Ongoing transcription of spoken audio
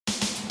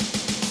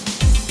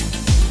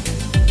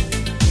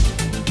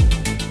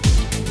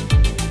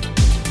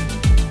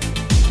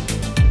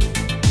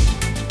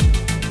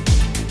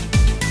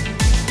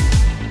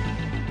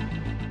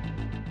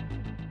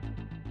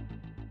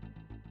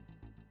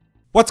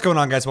What's going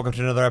on, guys? Welcome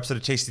to another episode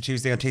of Tasty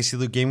Tuesday on Tasty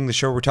Loot Gaming, the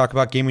show where we talk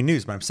about gaming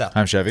news. My name's Seth.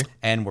 I'm Chevy.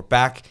 And we're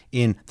back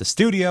in the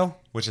studio,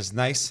 which is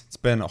nice. It's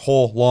been a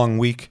whole long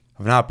week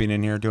of not being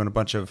in here, doing a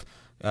bunch of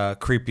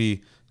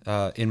creepy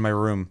in my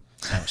room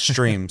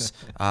streams.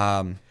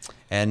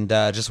 And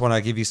just want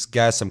to give you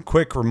guys some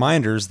quick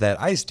reminders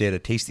that I just did a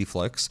Tasty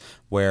Flicks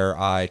where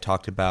I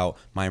talked about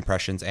my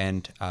impressions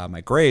and my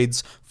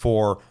grades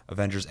for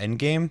Avengers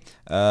Endgame,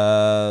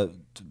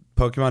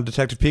 Pokemon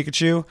Detective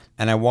Pikachu,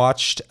 and I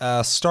watched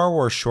a Star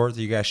Wars short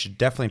that you guys should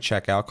definitely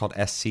check out called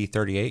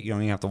SC38. You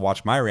don't even have to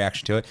watch my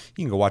reaction to it.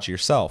 You can go watch it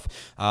yourself.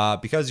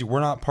 Because you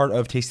were not part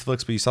of Tasty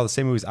Flicks, but you saw the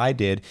same movies I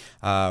did,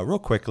 real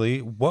quickly,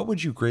 what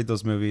would you grade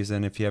those movies?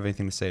 And if you have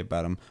anything to say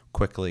about them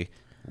quickly,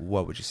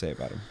 what would you say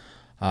about them?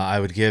 I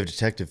would give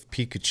Detective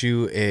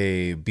Pikachu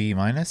a B-.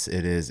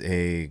 It is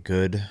a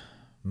good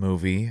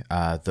movie,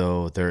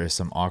 though there is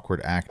some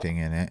awkward acting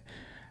in it.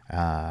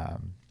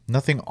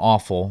 Nothing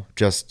awful,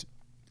 just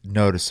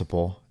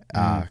noticeable.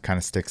 Kind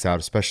of sticks out,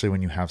 especially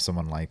when you have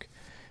someone like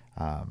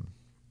Ryan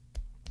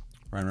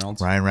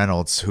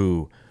Reynolds,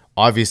 who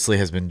obviously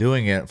has been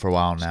doing it for a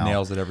while now. Just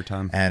nails it every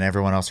time. And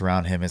everyone else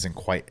around him isn't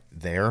quite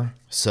there.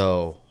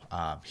 So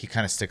he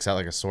kind of sticks out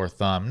like a sore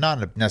thumb.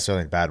 Not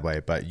necessarily in a bad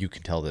way, but you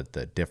can tell that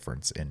the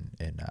difference in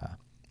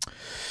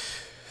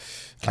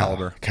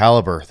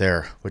caliber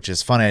there, which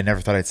is funny. I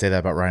never thought I'd say that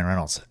about Ryan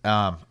Reynolds.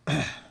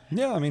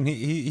 Yeah, I mean,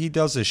 he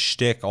does his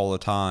shtick all the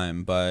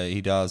time, but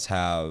he does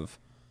have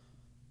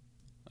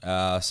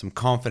some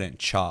confident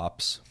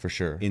chops for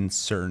sure in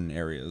certain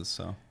areas.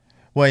 So,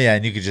 well, yeah,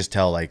 and you could just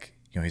tell, like,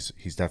 you know,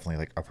 he's definitely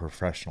like a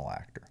professional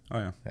actor. Oh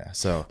yeah, yeah.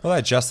 So, well,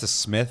 that Justice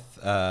Smith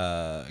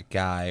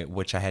guy,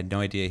 which I had no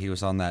idea he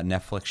was on that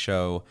Netflix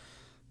show,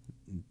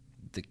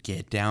 The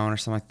Get Down or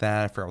something like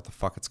that. I forgot what the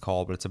fuck it's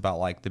called, but it's about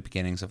like the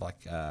beginnings of like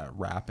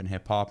rap and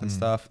hip hop and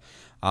stuff.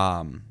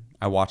 I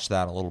watched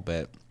that a little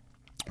bit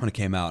when it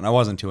came out, and I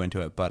wasn't too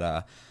into it,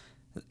 but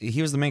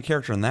he was the main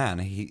character in that,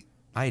 and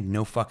I had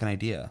no fucking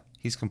idea.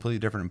 He's completely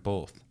different in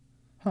both.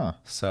 Huh.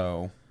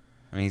 So,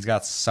 I mean, he's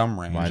got some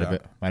range. Might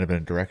have been a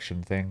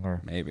direction thing,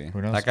 or maybe.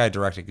 Who knows? That guy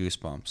directed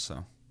Goosebumps,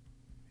 so.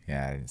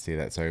 Yeah, I didn't see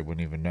that, so I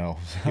wouldn't even know.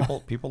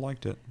 People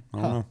liked it.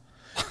 I don't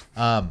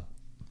know.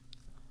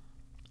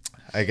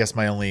 I guess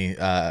my only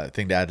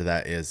thing to add to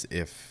that is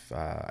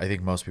I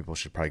think most people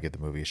should probably give the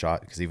movie a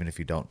shot, because even if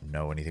you don't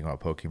know anything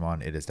about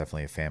Pokemon, it is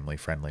definitely a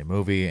family-friendly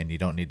movie, and you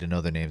don't need to know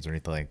their names or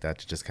anything like that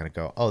to just kind of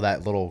go, oh,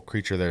 that little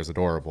creature there is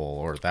adorable,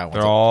 or that one's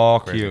They're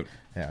all crazy. cute.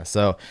 Yeah,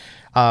 so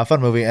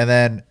fun movie. And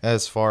then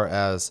as far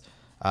as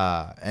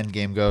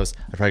Endgame goes,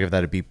 I'd probably give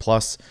that a B+.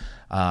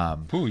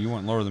 Ooh, you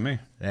went lower than me.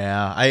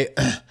 Yeah,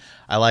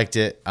 I liked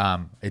it.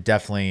 It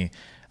definitely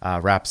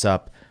wraps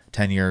up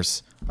 10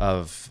 years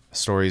of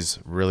stories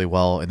really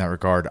well in that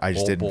regard. I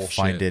just didn't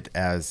find it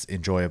as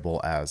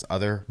enjoyable as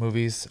other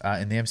movies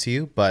in the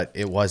MCU, but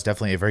it was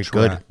definitely a very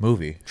good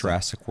movie.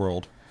 Jurassic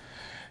World.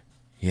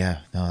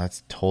 Yeah, no,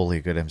 that's totally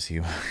a good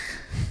MCU.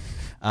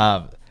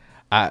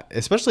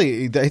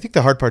 Especially, I think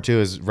the hard part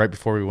too is right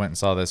before we went and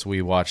saw this,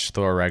 we watched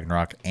Thor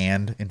Ragnarok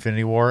and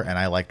Infinity War, and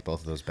I liked both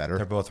of those better.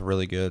 They're both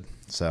really good.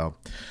 So,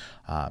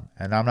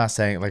 and I'm not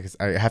saying, like,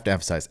 I have to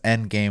emphasize,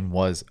 Endgame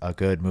was a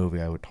good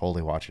movie. I would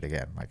totally watch it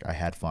again. Like, I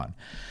had fun.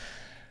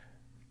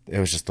 It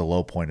was just the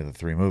low point of the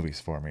three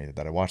movies for me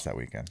that I watched that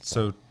weekend.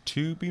 So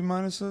 2 B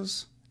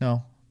minuses?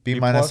 No, B-.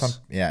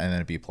 Yeah, and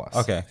then a B+.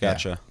 Okay,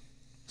 gotcha. Yeah.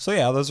 So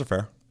yeah, those are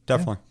fair.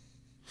 Definitely.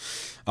 Yeah.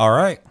 All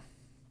right.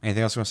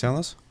 Anything else you want to say on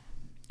this?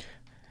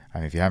 I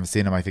mean, if you haven't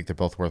seen them, I think they're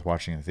both worth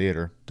watching in the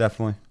theater.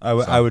 Definitely.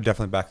 I would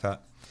definitely back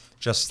that.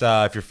 Just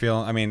if you're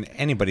feeling, I mean,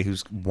 anybody who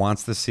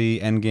wants to see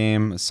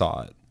Endgame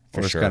saw it.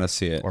 For sure. Going to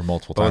see it. Or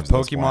multiple times. But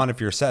with Pokemon,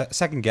 if you're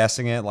second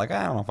guessing it, like,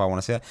 I don't know if I want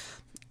to see it.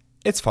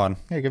 It's fun.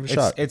 Yeah, give it a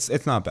shot.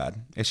 It's not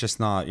bad. It's just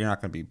not, you're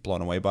not going to be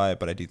blown away by it,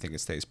 but I do think it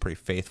stays pretty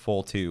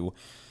faithful to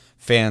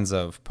fans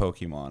of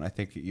Pokemon. I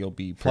think you'll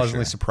be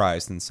pleasantly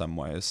surprised in some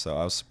ways. So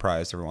I was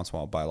surprised every once in a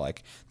while by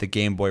like the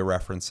Game Boy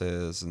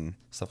references and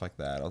stuff like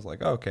that. I was like,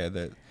 oh, okay,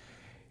 they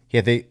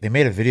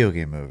made a video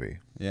game movie.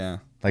 Yeah.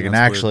 Like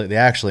they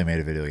actually made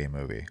a video game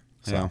movie.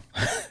 So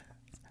yeah.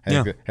 I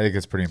think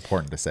it's pretty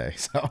important to say.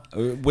 So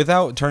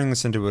without turning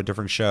this into a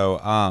different show,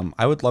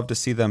 I would love to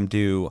see them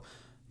do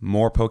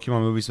more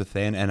Pokemon movies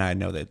within, and I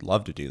know they'd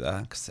love to do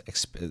that because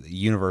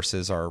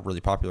universes are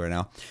really popular right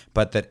now,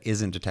 but that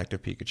isn't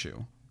Detective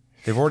Pikachu.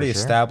 They've already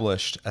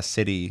established a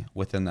city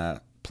within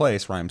that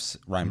place,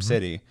 Rhyme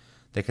City.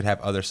 They could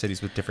have other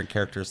cities with different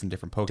characters and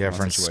different Pokemon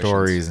different situations.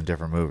 Stories and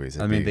different movies.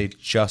 They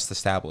just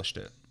established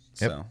it.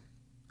 Yep. So,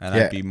 and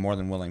I'd be more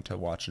than willing to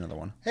watch another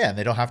one. Yeah, and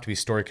they don't have to be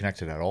story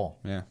connected at all.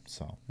 Yeah.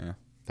 So yeah,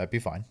 that'd be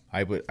fine.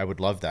 I would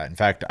love that. In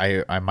fact,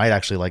 I might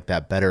actually like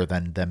that better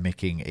than them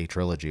making a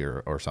trilogy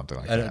or something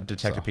like that.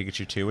 Detective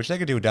Pikachu 2, which they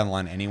could do down the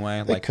line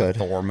anyway. Like the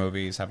Thor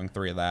movies, having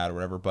 3 of that or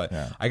whatever. But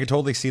I could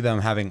totally see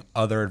them having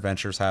other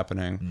adventures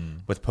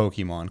happening with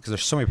Pokemon, because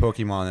there's so many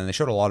Pokemon, and they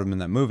showed a lot of them in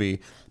that movie,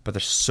 but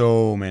there's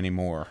so many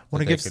more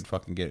that they could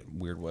fucking get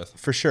weird with.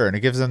 For sure, and it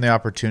gives them the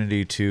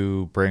opportunity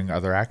to bring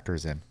other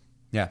actors in.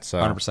 Yeah, So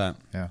 100%.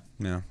 yeah.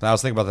 Yeah, I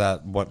was thinking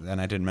about that,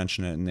 and I didn't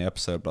mention it in the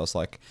episode, but I was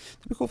like,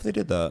 it'd be cool if they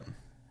did that.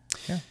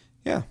 Yeah.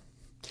 Yeah.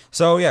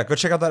 So, yeah, go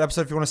check out that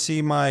episode if you want to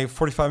see my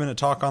 45-minute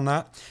talk on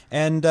that.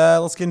 And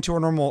let's get into our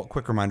normal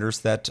quick reminders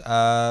that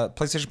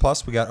PlayStation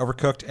Plus, we got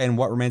Overcooked and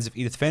What Remains of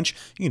Edith Finch.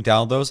 You can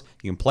download those.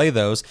 You can play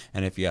those.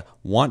 And if you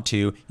want to,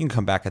 you can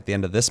come back at the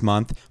end of this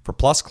month for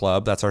Plus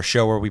Club. That's our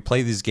show where we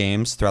play these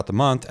games throughout the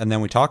month, and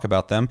then we talk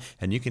about them.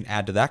 And you can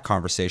add to that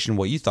conversation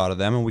what you thought of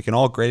them, and we can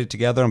all grade it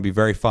together and it'll be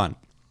very fun.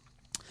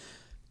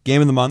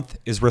 Game of the month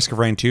is Risk of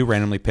Rain 2,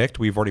 randomly picked.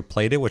 We've already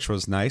played it, which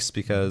was nice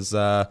because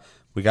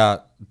we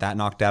got that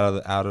knocked out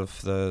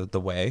of the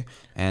way,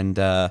 and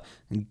a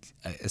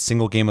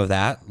single game of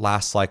that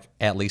lasts like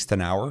at least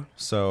an hour.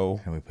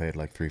 So And we played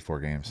like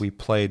 3-4 games. we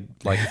played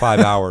like 5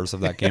 hours of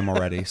that game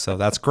already. So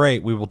that's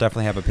great. We will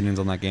definitely have opinions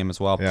on that game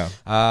as well. Yeah.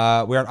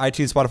 We're on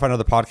iTunes, Spotify, and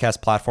other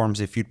podcast platforms.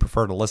 If you'd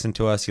prefer to listen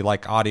to us, you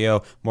like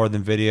audio more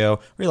than video,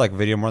 or you like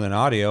video more than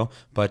audio,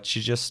 but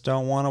you just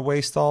don't want to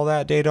waste all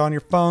that data on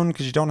your phone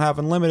because you don't have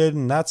unlimited,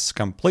 and that's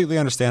completely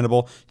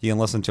understandable. You can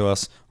listen to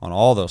us on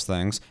all those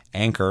things.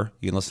 Anchor,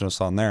 you can listen to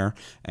us on there.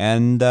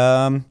 And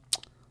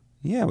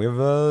yeah, we have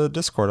a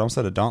Discord. I almost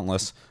said a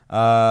Dauntless.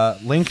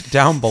 Link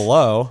down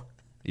below.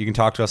 You can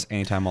talk to us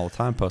anytime, all the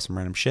time. Post some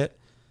random shit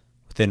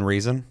within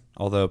reason.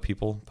 Although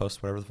people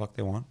post whatever the fuck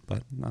they want,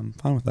 but I'm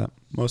fine with that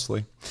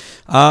mostly.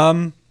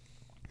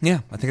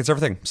 Yeah, I think it's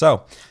everything.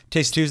 So,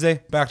 Taste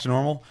Tuesday, back to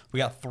normal. We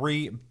got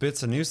 3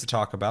 bits of news to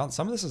talk about.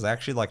 Some of this is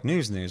actually like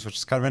news, which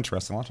is kind of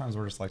interesting. A lot of times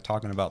we're just like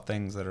talking about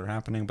things that are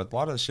happening, but a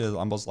lot of this shit is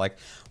almost like,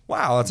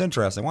 wow, that's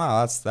interesting.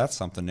 Wow, that's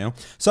something new.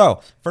 So,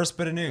 first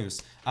bit of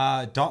news.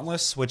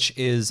 Dauntless, which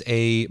is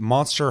a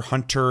Monster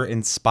Hunter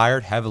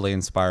inspired, heavily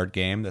inspired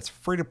game that's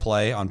free to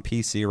play on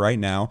PC right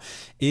now,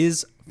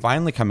 is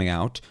finally coming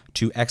out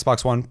to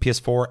Xbox One,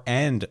 PS4,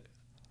 and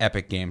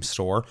Epic Games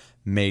Store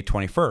May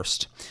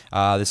 21st.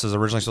 This was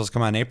originally supposed to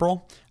come out in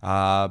April,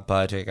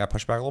 but it got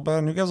pushed back a little bit,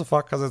 and who gives a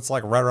fuck, because it's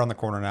like right around the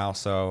corner now,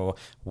 so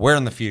we're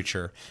in the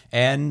future.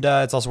 And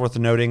it's also worth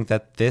noting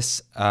that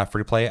this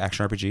free-to-play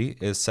action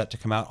RPG is set to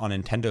come out on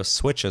Nintendo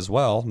Switch as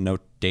well, no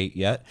date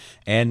yet,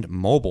 and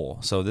mobile,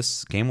 so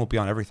this game will be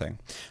on everything.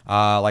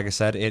 Like I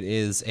said, it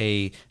is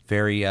a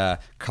very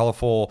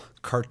colorful,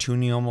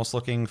 cartoony almost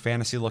looking,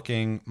 fantasy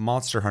looking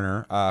Monster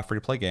Hunter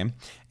free-to-play game.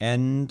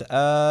 And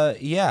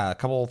yeah, a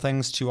couple of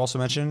things to also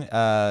mention.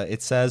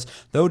 It says,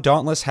 though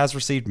Dauntless has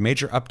received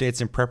major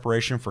updates in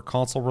preparation for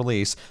console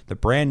release, the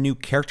brand new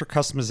character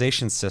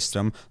customization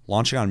system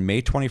launching on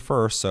May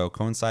 21st, so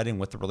coinciding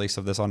with the release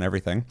of this on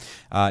everything,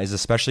 is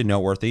especially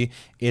noteworthy.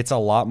 It's a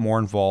lot more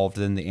involved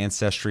than the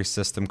Ancestry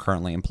system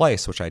currently in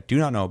place, which I do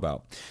not know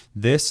about.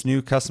 This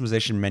new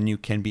customization menu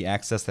can be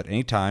accessed at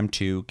any time,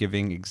 to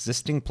giving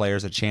existing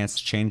players a chance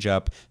to change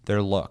up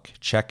their look.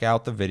 Check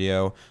out the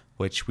video,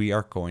 which we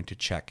are going to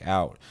check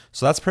out.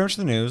 So that's pretty much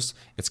the news.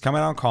 It's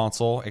coming out on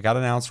console. It got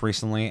announced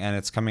recently, and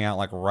it's coming out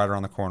like right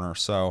around the corner.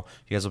 So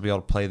you guys will be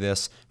able to play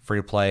this free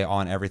to play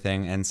on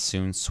everything, and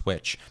soon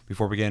Switch.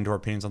 Before we get into our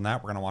opinions on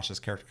that, we're going to watch this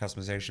character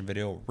customization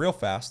video real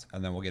fast,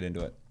 and then we'll get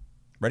into it.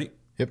 Ready?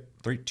 Yep.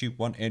 3, 2,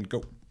 1, and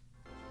go.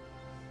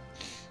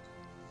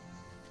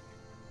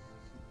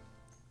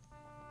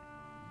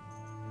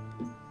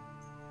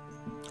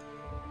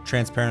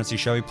 Transparency,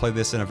 Shelby played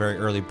this in a very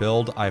early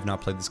build. I have not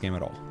played this game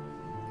at all.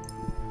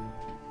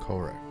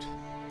 Correct.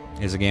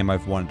 It is a game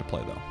I've wanted to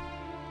play, though.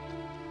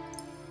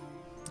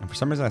 And for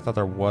some reason, I thought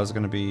there was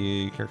going to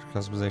be character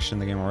customization in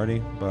the game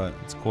already, but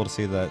it's cool to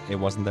see that it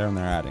wasn't there and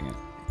they're adding it.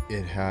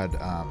 It had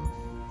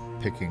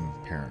picking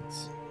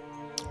parents.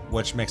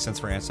 Which makes sense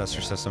for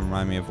Ancestry System.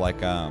 Remind me of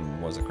like,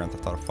 was it Grand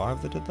Theft Auto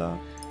 5 that did that?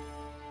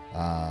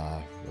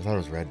 I thought it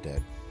was Red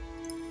Dead.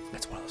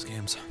 It's one of those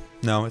games.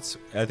 No, I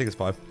think it's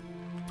 5.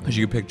 Because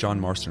you could pick John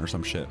Marston or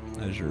some shit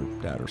as your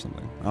dad or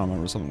something. I don't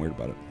remember, something weird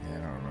about it. Yeah,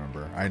 I don't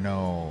remember. I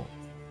know.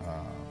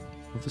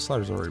 Move the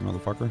sliders already,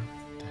 motherfucker.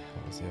 What the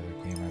hell was the other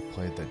game I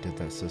played that did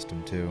that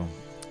system too?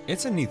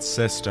 It's a neat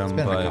system, It's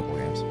been but a couple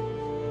games.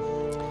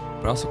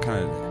 But also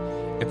kind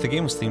of, if the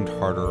game was themed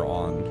harder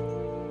on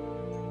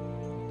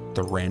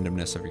the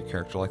randomness of your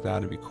character like that,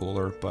 it'd be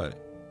cooler. But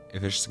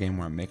if it's just a game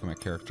where I'm making my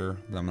character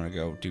that I'm going to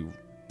go do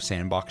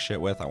sandbox shit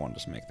with, I want to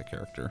just make the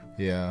character.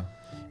 Yeah.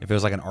 If it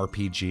was like an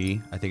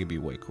RPG, I think it'd be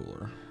way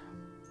cooler.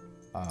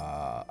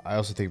 I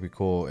also think it'd be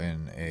cool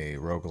in a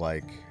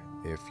roguelike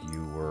if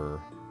you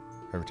were,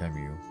 every time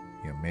you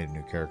made a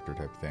new character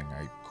type thing.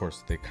 Of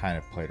course, they kind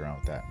of played around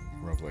with that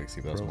in Rogue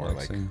Legacy, but it was more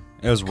like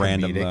it was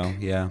random comedic.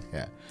 though. Yeah.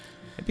 Yeah.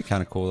 It'd be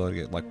kind of cool though, to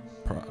get like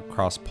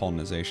cross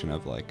pollination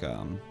of like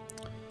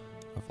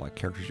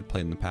characters you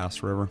played in the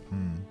past or whatever.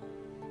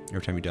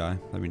 Every time you die,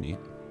 that'd be neat.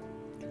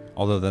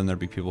 Although then there'd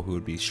be people who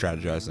would be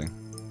strategizing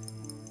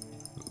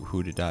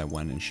who to die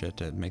when and shit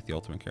to make the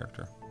ultimate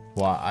character.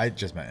 Well, I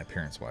just meant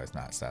appearance-wise,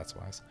 not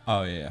stats-wise.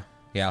 Oh, yeah.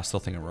 Yeah, I was still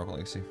thinking Rogue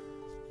Legacy.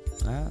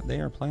 They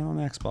are playing on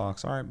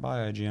Xbox. All right,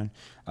 bye, IGN.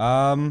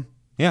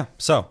 Yeah,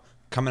 so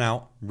coming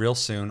out real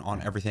soon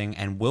on everything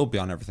and will be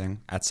on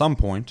everything at some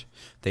point.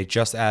 They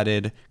just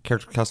added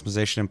character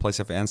customization in place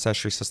of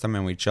Ancestry system,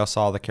 and we just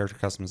saw the character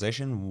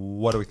customization.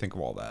 What do we think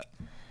of all that?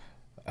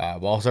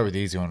 Well, I'll start with the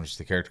easy one, which is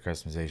the character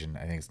customization.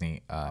 I think it's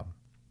neat that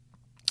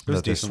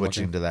they're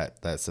switching to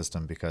that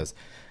system because,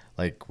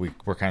 like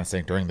we're kind of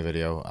saying during the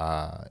video,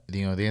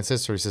 the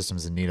Ancestry system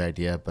is a neat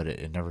idea, but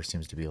it never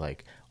seems to be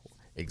like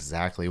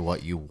exactly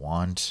what you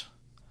want.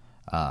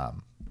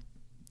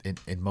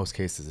 In most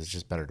cases, it's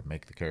just better to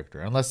make the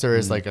character, unless there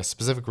is like a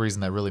specific reason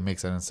that really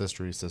makes an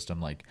Ancestry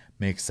system like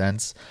make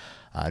sense.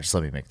 Just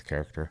let me make the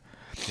character.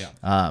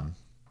 Yeah.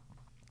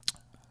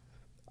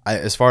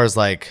 As far as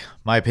like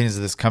my opinions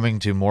of this coming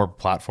to more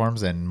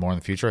platforms and more in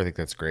the future, I think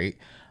that's great.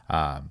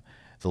 The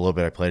little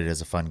bit I played it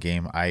as a fun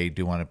game. I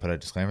do want to put a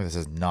disclaimer: this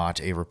is not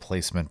a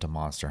replacement to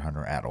Monster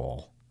Hunter at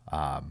all.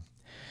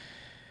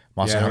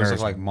 Monster Hunter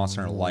is like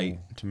Monster Hunter Light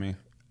to me.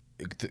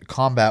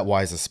 Combat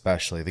wise,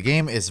 especially, the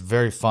game is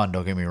very fun.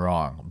 Don't get me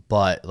wrong,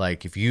 but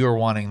like if you are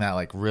wanting that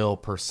like real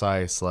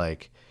precise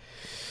like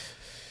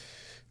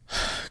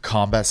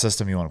combat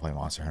system, you want to play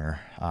Monster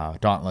Hunter.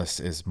 Dauntless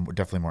is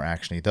definitely more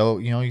actiony, though.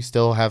 You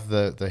still have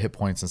the hit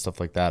points and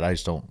stuff like that. I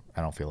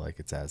don't feel like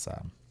it's as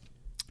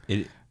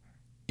It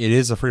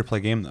is a free to play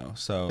game though,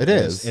 so it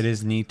is. It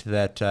is neat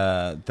that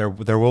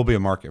there will be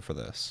a market for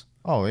this.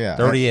 Oh yeah,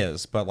 there already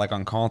is, but like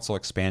on console,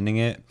 expanding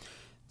it.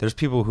 There's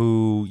people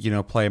who,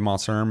 play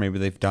Monster Hunter. Maybe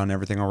they've done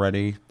everything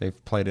already.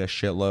 They've played a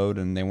shitload,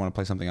 and they want to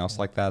play something else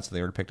like that. So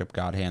they already picked up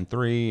God Hand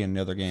 3 and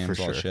other games,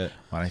 all shit.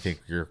 Well, I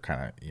think you're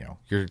kind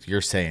of,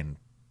 you're saying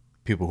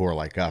people who are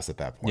like us at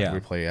that point. Yeah. We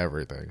play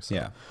everything. So.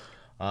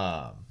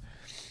 Yeah.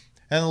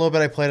 And a little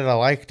bit I played it, I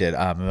liked it.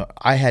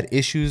 I had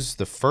issues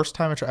the first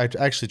time I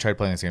actually tried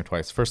playing this game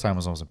twice. The first time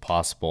was almost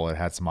impossible. It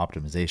had some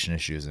optimization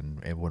issues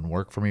and it wouldn't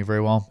work for me very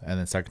well. And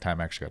then second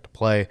time I actually got to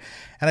play.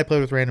 And I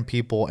played with random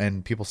people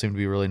and people seemed to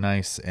be really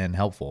nice and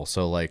helpful.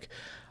 So like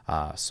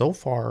so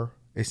far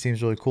it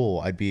seems really cool.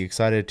 I'd be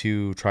excited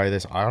to try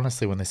this.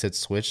 Honestly, when they said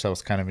Switch, that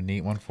was kind of a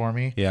neat one for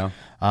me. Yeah.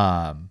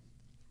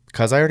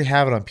 Because I already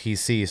have it on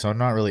PC, so I'm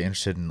not really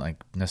interested in like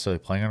necessarily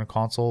playing on a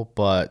console.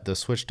 But the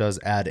Switch does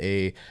add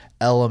a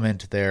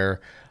element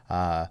there,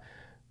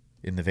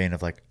 in the vein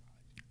of like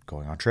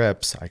going on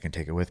trips. I can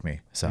take it with me,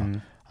 so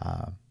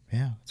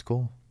yeah, it's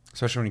cool.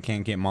 Especially when you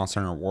can't get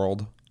Monster Hunter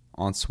World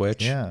on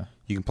Switch. Yeah,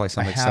 you can play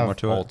something similar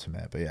to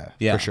Ultimate, but yeah,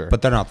 for sure.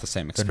 But they're not the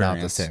same experience. They're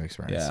not the same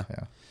experience.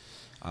 Yeah.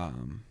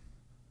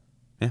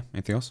 Yeah.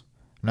 Anything else?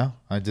 No,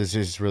 it's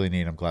just really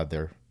neat. I'm glad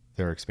they're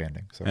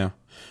expanding. So yeah,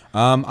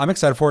 I'm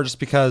excited for it just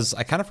because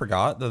I kind of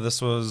forgot that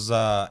this was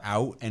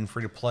out and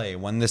free to play.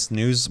 When I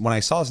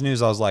saw this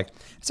news, I was like,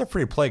 it's a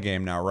free to play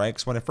game now, right?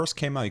 Because when it first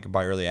came out, you could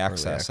buy early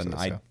access, and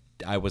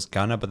I was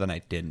gonna, but then I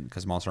didn't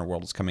because Monster Hunter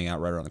World was coming out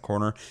right around the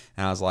corner,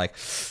 and I was like,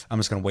 I'm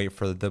just gonna wait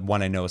for the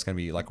one I know is gonna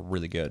be like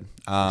really good.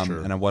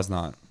 And I was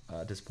not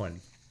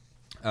disappointed.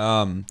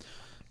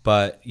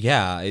 But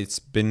yeah, it's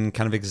been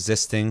kind of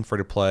existing free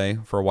to play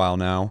for a while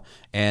now,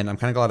 and I'm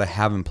kind of glad I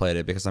haven't played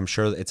it because I'm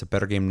sure it's a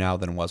better game now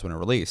than it was when it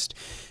released.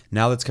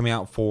 Now that's coming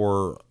out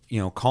for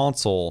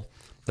console,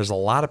 there's a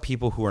lot of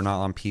people who are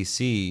not on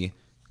PC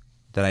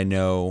that I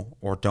know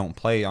or don't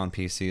play on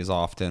PC as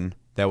often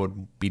that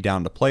would be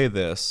down to play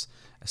this.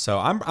 So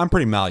I'm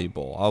pretty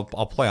malleable.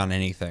 I'll play on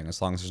anything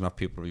as long as there's enough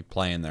people to be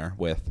playing there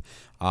with.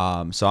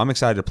 So I'm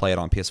excited to play it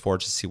on PS4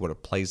 just to see what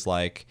it plays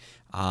like.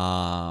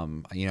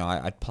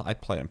 I'd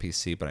play it on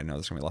PC, but I know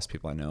there's gonna be less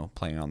people I know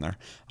playing on there,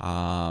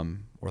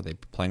 or they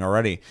playing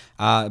already.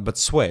 But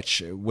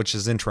Switch, which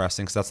is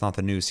interesting because that's not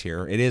the news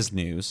here. It is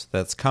news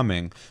that's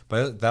coming,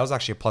 but that was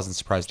actually a pleasant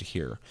surprise to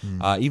hear.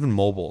 Even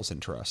mobile is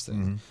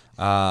interesting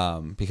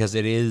because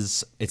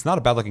it's not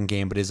a bad looking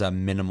game, but it is a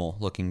minimal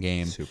looking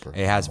game.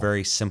 It has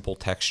very simple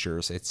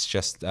textures. It's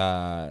just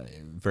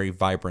very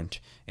vibrant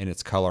in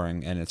its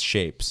coloring and its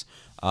shapes.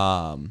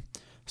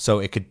 So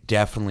it could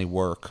definitely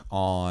work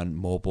on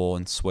mobile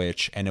and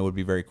Switch, and it would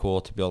be very cool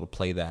to be able to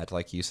play that,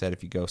 like you said,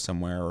 if you go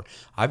somewhere.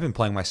 I've been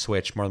playing my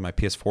Switch more than my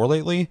PS4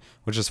 lately,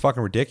 which is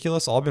fucking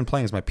ridiculous. All I've been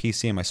playing is my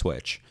PC and my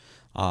Switch.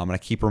 And I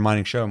keep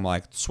reminding Show, I'm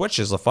like, Switch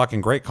is a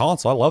fucking great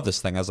console. I love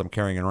this thing as I'm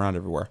carrying it around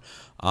everywhere.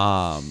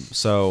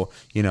 So,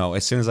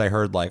 as soon as I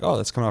heard like, oh,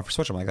 that's coming out for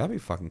Switch, I'm like, that'd be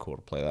fucking cool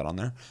to play that on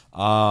there.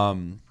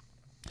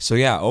 So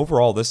yeah,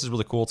 overall, this is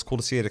really cool. It's cool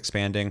to see it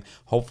expanding.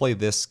 Hopefully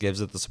this gives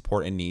it the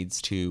support it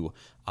needs to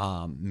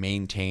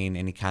maintain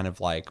any kind of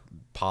like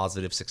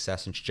positive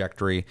success and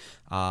trajectory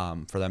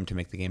for them to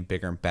make the game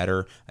bigger and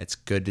better. It's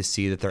good to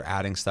see that they're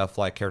adding stuff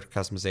like character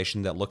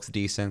customization that looks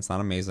decent. It's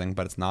not amazing,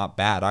 but it's not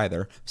bad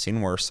either. I've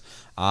seen worse.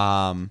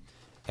 Yeah,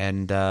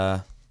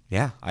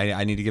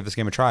 I need to give this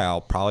game a try.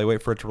 I'll probably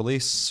wait for it to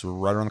release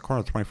right around the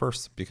corner, the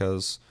 21st,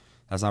 because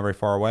that's not very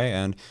far away,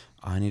 and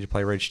I need to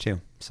play Rage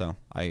 2. So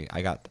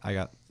I got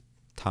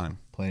time.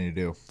 Plenty to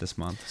do this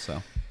month.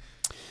 So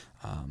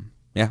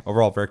yeah,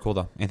 overall very cool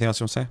though. Anything else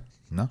you want to say?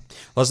 No.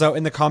 Let us know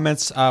in the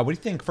comments. What do you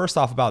think, first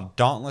off, about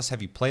Dauntless? Have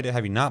you played it?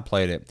 Have you not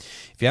played it?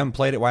 If you haven't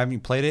played it, why haven't you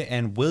played it?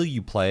 And will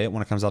you play it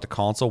when it comes out to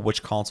console?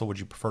 Which console would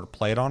you prefer to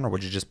play it on? Or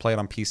would you just play it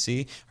on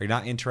PC? Are you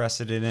not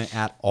interested in it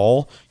at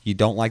all? You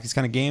don't like these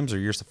kind of games? Or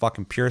you're just a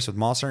fucking purist with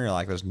Monster Hunter? You're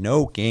like, there's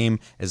no game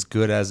as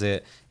good as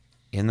it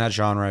in that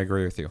genre. I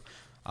agree with you.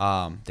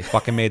 They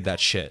fucking made that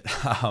shit.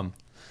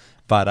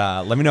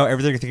 But let me know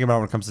everything you're thinking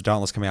about when it comes to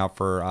Dauntless coming out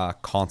for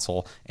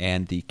console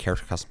and the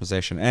character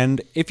customization.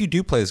 And if you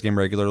do play this game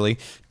regularly,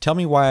 tell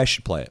me why I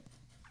should play it.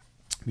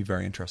 It'd be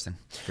very interesting.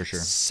 For sure.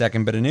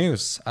 Second bit of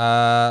news.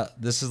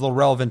 This is a little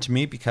relevant to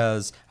me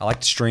because I like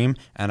to stream,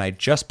 and I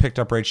just picked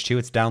up Rage 2.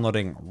 It's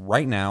downloading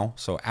right now.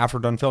 So after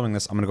done filming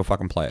this, I'm going to go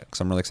fucking play it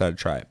because I'm really excited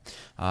to try it.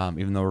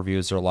 Even though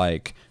reviews are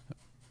like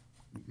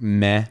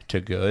meh to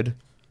good.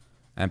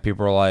 And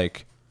people are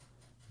like,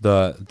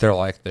 they're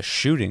like, the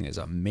shooting is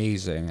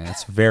amazing and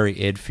it's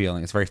very id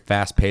feeling. It's very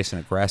fast paced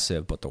and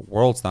aggressive, but the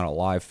world's not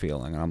alive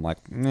feeling. And I'm like,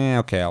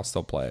 okay, I'll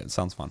still play it. It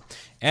sounds fun.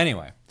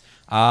 Anyway,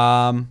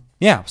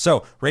 yeah.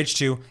 So Rage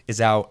 2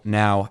 is out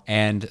now,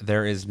 and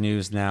there is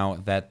news now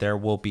that there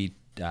will be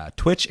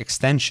Twitch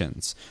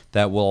extensions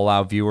that will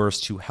allow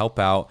viewers to help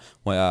out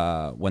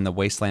when the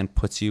Wasteland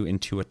puts you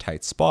into a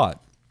tight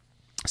spot.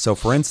 So,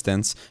 for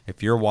instance,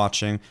 if you're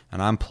watching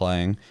and I'm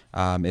playing,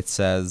 it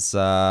says.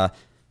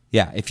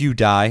 If you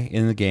die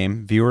in the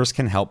game, viewers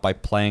can help by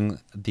playing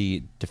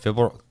the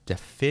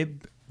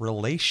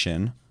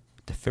defibrillation.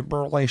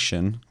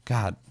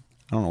 God,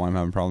 I don't know why I'm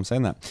having problems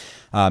saying that.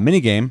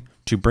 Minigame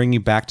to bring you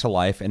back to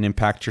life and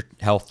impact your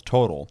health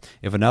total.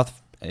 If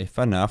enough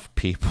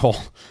people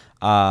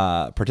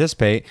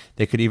participate,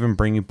 they could even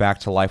bring you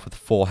back to life with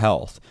full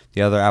health.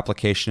 The other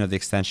application of the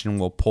extension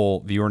will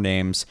pull viewer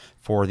names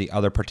for the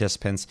other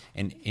participants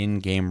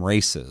in-game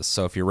races.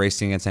 So if you're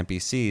racing against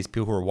NPCs,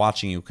 people who are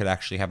watching you could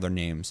actually have their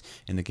names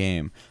in the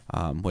game,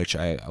 which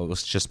I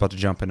was just about to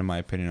jump into my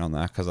opinion on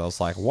that because I was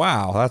like,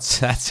 wow,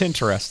 that's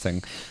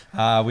interesting.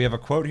 We have a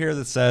quote here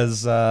that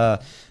says,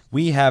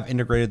 we have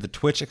integrated the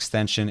Twitch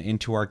extension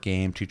into our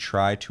game to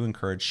try to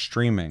encourage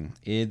streaming,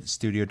 id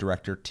studio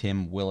director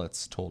Tim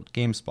Willits told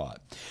GameSpot.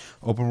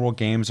 Open world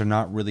games are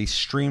not really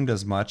streamed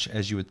as much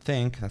as you would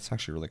think. That's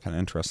actually really kind of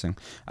interesting.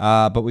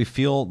 But we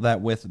feel that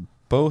with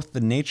both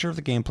the nature of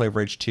the gameplay of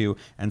Rage 2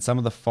 and some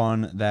of the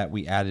fun that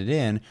we added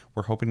in,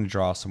 we're hoping to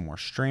draw some more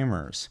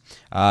streamers.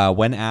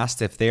 When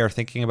asked if they are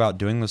thinking about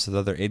doing this with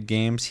other id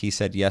games, he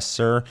said, yes,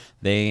 sir.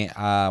 They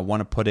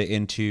want to put it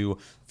into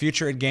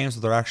future id games,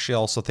 but they're actually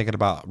also thinking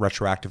about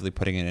retroactively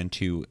putting it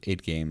into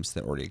id games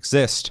that already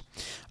exist.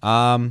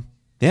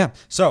 Yeah.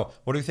 So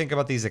what do you think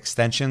about these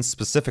extensions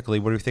specifically?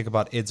 What do you think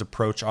about id's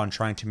approach on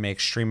trying to make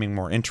streaming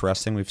more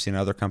interesting? We've seen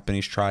other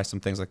companies try some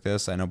things like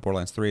this. I know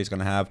Borderlands 3 is going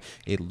to have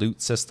a loot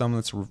system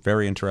that's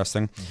very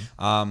interesting.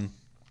 When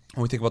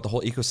we think about the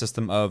whole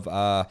ecosystem of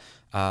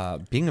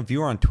being a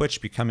viewer on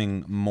Twitch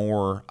becoming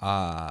more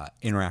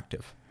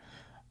interactive.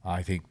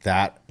 I think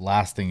that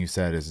last thing you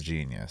said is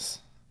genius,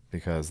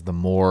 because the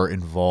more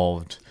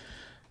involved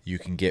you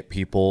can get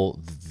people,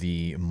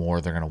 the more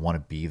they're going to want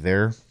to be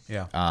there.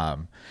 Yeah.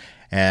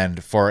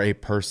 And for a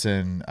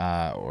person,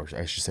 or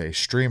I should say a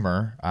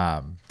streamer,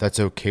 that's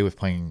okay with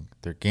playing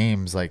their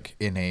games like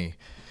in a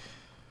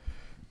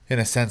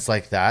sense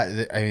like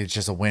that. I mean, it's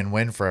just a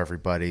win-win for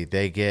everybody.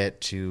 They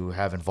get to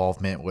have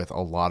involvement with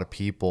a lot of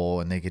people,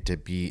 and they get to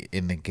be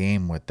in the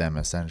game with them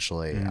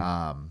essentially.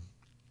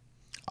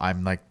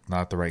 I'm like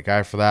not the right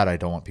guy for that. I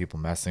don't want people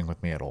messing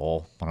with me at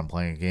all when I'm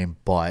playing a game,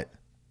 but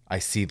I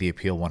see the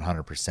appeal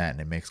 100%, and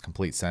it makes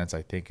complete sense.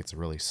 I think it's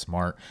really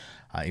smart.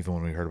 Even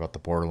when we heard about the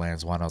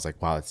Borderlands one, I was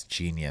like, wow, it's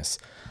genius.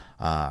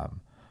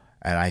 And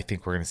I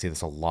think we're going to see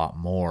this a lot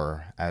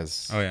more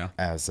as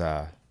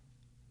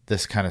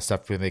this kind of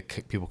stuff, when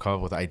people come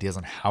up with ideas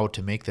on how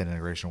to make that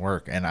integration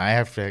work. And I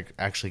have to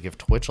actually give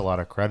Twitch a lot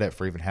of credit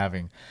for even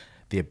having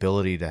the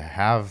ability to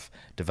have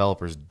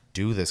developers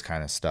do this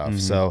kind of stuff.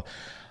 So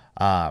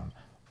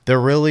they're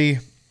really...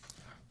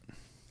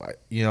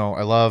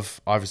 I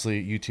love,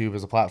 obviously, YouTube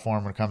as a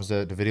platform when it comes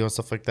to video and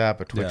stuff like that,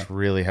 but Twitch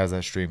really has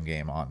that stream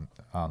game on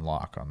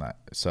lock on that.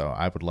 So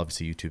I would love to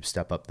see YouTube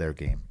step up their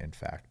game, in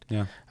fact,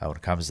 when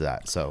it comes to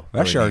that. So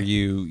actually,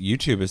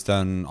 YouTube has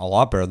done a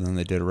lot better than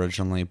they did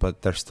originally,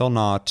 but they're still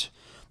not.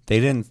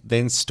 They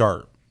didn't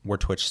start where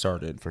Twitch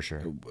started, for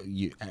sure.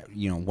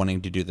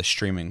 Wanting to do the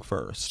streaming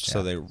first,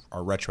 so they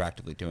are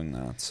retroactively doing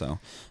that. So.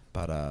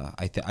 But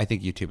I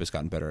think YouTube has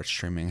gotten better at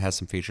streaming. It has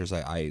some features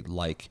I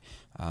like,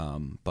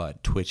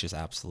 but Twitch is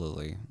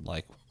absolutely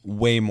like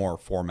way more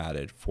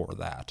formatted for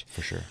that.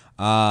 For sure.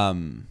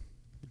 Do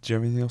you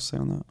have anything else to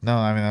say on that? No,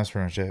 I mean, that's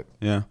pretty much it.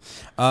 Yeah.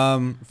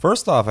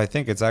 First off, I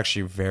think it's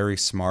actually very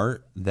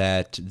smart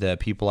that the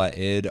people at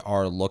id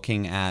are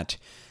looking at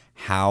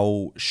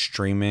how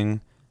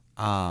streaming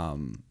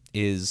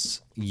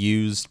is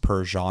used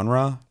per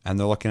genre, and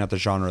they're looking at the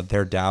genre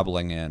they're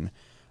dabbling in.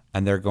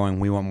 And they're going,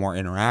 we want more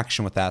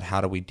interaction with that. How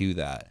do we do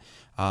that?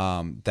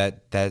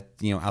 that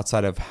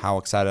outside of how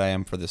excited I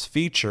am for this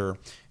feature,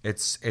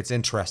 it's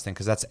interesting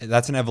because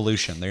that's an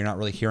evolution that you're not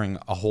really hearing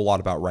a whole lot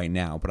about right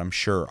now, but I'm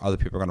sure other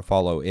people are going to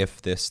follow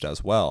if this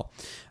does well.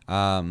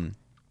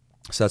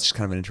 So that's just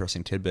kind of an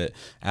interesting tidbit.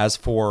 As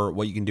for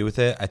what you can do with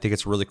it, I think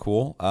it's really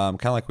cool.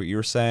 Kind of like what you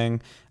were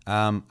saying.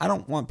 I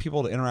don't want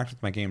people to interact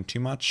with my game too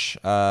much,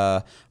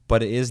 but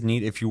it is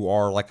neat if you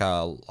are like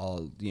a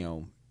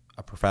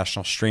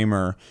professional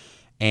streamer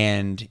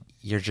and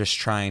you're just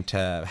trying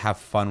to have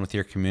fun with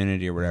your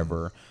community or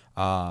whatever,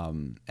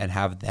 and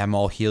have them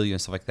all heal you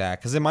and stuff like that.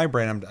 Because in my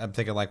brain, I'm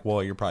thinking like,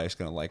 well, you're probably just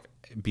gonna like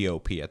be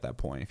OP at that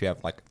point if you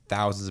have like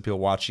thousands of people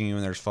watching you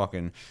and there's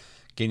fucking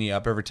getting you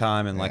up every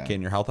time and like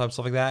getting your health up,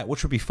 stuff like that,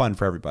 which would be fun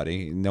for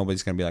everybody.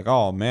 Nobody's gonna be like,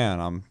 oh man,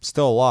 I'm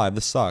still alive,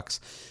 this sucks.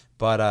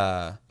 But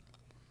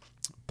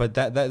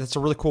that's a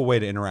really cool way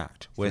to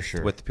interact with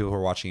the people who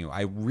are watching you.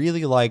 I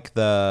really like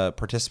the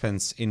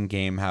participants in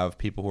game have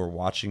people who are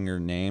watching your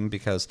name,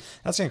 because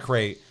that's gonna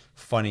create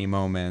funny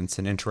moments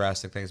and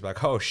interesting things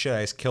like, oh shit,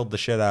 I just killed the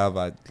shit out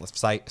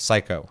of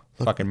Psycho.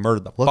 Fucking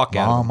murdered the fuck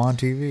out of him. Mom on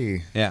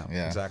TV. Yeah,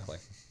 exactly.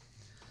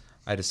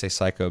 I had to say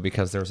Psycho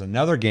because there was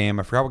another game,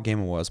 I forgot what game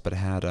it was, but it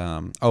had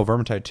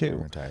Vermintide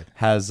 2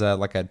 has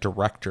like a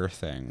director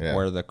thing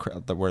where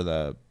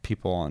the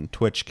people on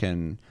Twitch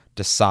can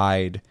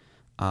decide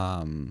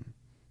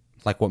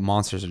like what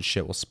monsters and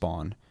shit will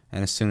spawn.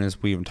 And as soon as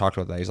we even talked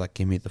about that, he's like,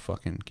 give me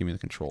the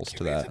controls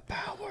to that. The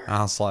power.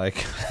 I was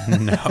like,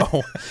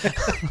 no.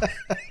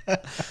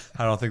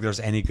 I don't think there's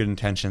any good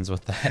intentions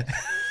with that.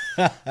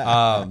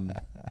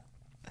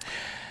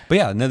 But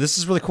yeah, no, this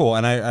is really cool,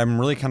 and I'm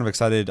really kind of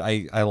excited.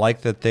 I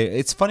like that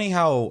it's funny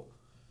how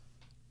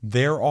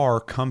there are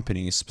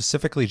companies,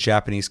 specifically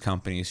Japanese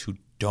companies, who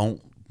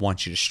don't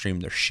want you to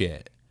stream their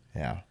shit.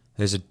 Yeah.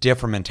 There's a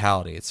different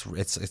mentality.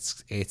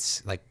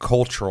 It's like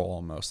cultural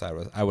almost,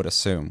 I would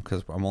assume,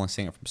 because I'm only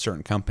seeing it from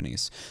certain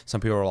companies.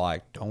 Some people are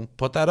like, don't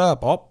put that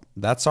up. Oh,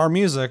 that's our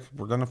music.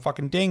 We're going to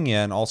fucking ding you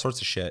and all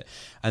sorts of shit.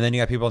 And then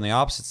you got people on the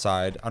opposite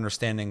side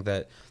understanding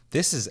that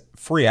this is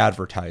free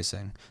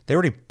advertising. They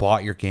already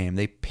bought your game.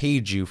 They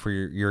paid you for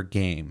your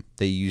game.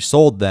 You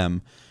sold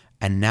them,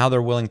 and now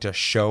they're willing to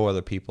show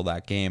other people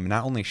that game.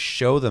 Not only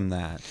show them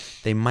that,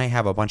 they might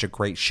have a bunch of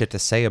great shit to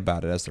say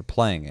about it as they're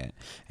playing it.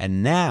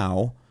 And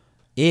now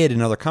id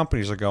and other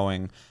companies are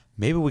going,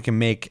 maybe we can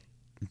make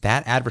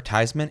that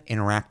advertisement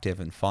interactive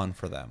and fun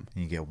for them.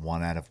 You get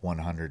 1 out of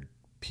 100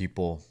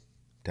 people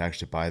to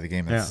actually buy the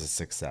game. It's a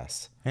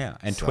success. Yeah,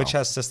 and so Twitch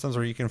has systems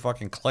where you can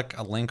fucking click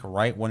a link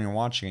right when you're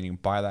watching and you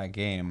buy that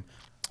game.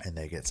 And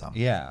they get some.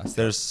 Yeah,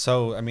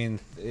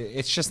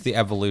 it's just the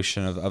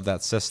evolution of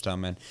that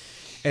system, and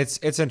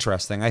it's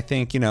interesting. I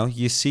think,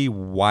 you see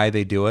why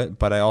they do it,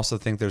 but I also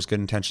think there's good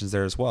intentions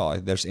there as well.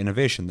 There's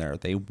innovation there.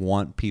 They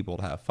want people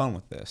to have fun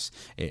with this.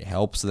 It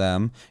helps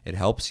them. It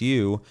helps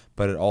you,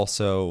 but it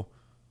also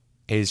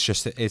is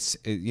just there's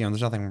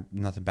nothing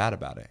bad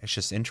about it. It's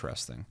just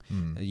interesting.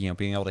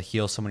 Being able to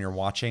heal someone you're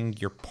watching,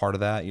 you're part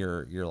of that.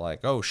 You're like,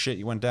 oh shit,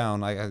 you went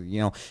down.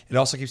 It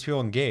also keeps people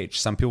engaged.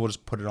 Some people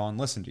just put it on and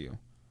listen to you.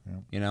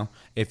 Yeah.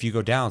 If you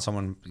go down,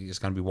 someone is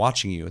going to be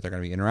watching you. They're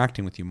going to be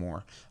interacting with you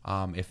more.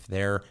 If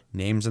their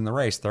name's in the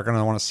race, they're going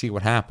to want to see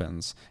what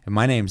happens. If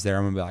my name's there,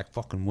 I'm going to be like,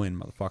 fucking win,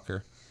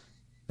 motherfucker.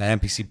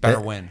 That NPC better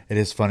win. It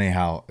is funny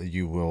how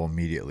you will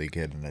immediately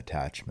get an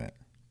attachment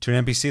to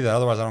an NPC that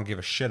otherwise I don't give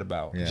a shit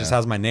about. Yeah. It just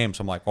has my name,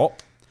 so I'm like, oh.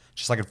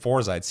 Just like in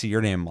Forza, I'd see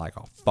your name, I'm like,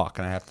 oh fuck,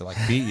 and I have to like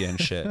beat you and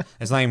shit.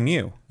 It's not even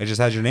you. It just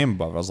has your name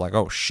above it. I was like,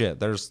 oh shit,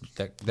 there's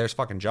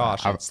fucking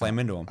Josh. I'd slam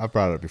into him. I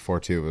brought it up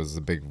before too. It was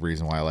a big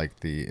reason why I like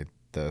the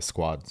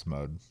squads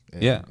mode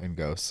in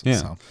Ghosts. Yeah.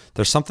 So.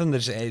 There's something that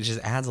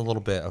just adds a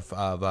little bit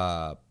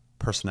of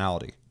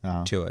personality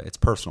to it. It's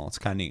personal. It's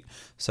kind of neat.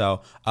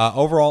 So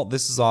overall,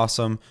 this is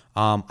awesome.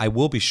 I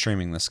will be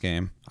streaming this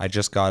game. I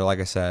just got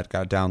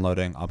it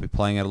downloading. I'll be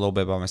playing it a little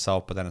bit by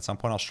myself, but then at some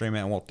point I'll stream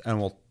it and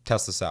we'll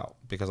test this out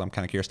because I'm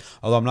kind of curious.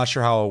 Although I'm not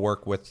sure how it'll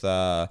work with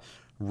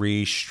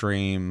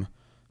restream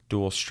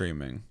dual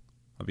streaming.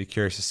 I'll be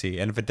curious to see.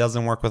 And if it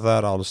doesn't work with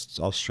that, I'll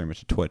stream it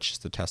to Twitch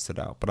just to test it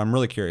out. But I'm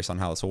really curious on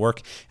how this will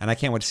work, and I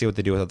can't wait to see what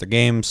they do with other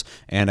games,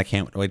 and I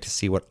can't wait to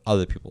see what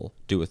other people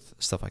do with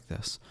stuff like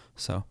this.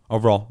 So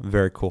overall,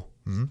 very cool.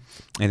 Mm-hmm.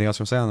 Anything else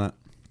you want to say on that?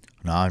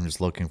 No, I'm just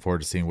looking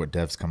forward to seeing what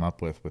devs come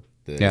up with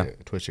the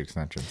Twitch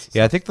extensions.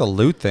 Yeah, I think the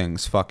loot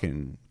thing's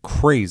fucking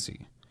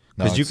crazy.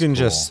 Because you can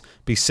just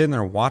be sitting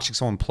there watching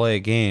someone play a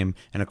game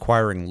and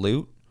acquiring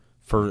loot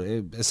for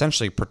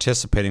essentially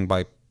participating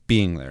by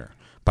being there.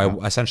 By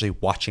essentially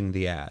watching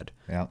the ad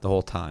the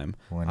whole time.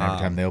 When every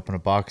time they open a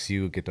box,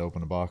 you get to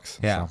open a box.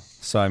 Yeah.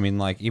 So I mean,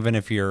 like, even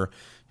if you're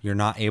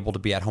not able to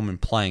be at home and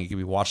playing, you can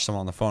be watching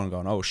someone on the phone and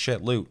going, oh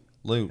shit, loot.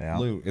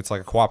 It's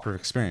like a cooperative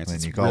experience.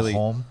 When you go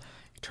home,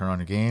 you turn on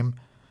your game,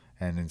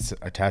 and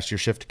attach your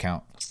shift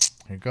account.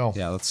 There you go.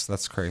 Yeah,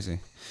 that's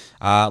crazy.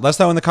 Let us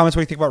know in the comments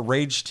what you think about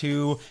Rage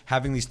 2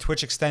 having these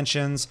Twitch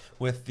extensions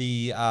with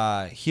the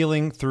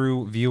healing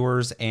through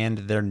viewers and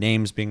their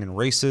names being in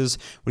races.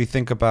 What do you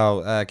think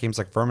about games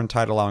like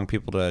Vermintide allowing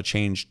people to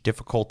change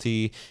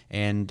difficulty,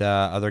 and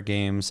other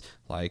games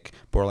like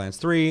Borderlands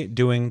 3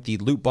 doing the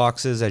loot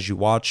boxes as you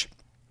watch?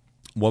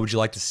 What would you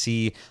like to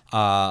see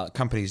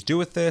companies do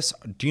with this?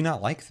 Do you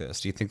not like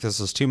this? Do you think this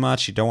is too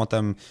much? You don't want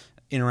them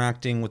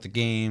interacting with the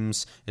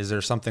games? Is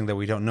there something that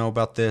we don't know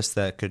about this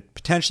that could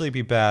potentially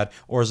be bad,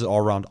 or is it all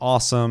around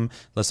awesome?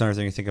 Let us know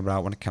everything you think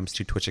about when it comes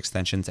to Twitch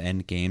extensions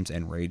and games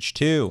and Rage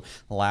 2.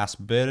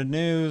 Last bit of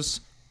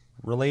news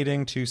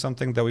relating to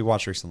something that we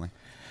watched recently.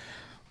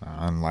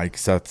 Like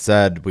Seth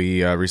said,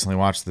 we recently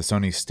watched the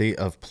Sony State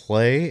of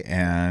Play,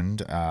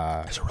 and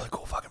It's a really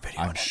cool fucking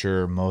video. I'm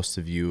sure most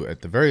of you,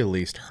 at the very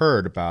least,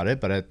 heard about it.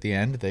 But at the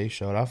end, they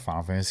showed off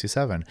Final Fantasy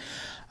VII.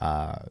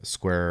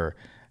 Square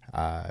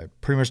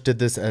pretty much did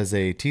this as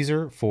a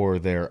teaser for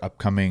their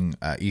upcoming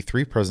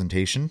E3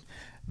 presentation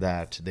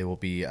that they will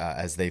be,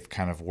 as they've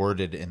kind of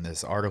worded in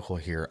this article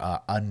here,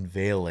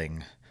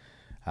 unveiling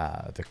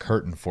the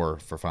curtain for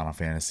Final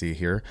Fantasy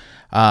here.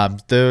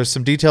 There's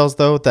some details,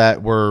 though,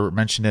 that were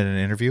mentioned in an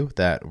interview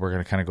that we're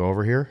going to kind of go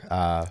over here.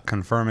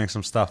 Confirming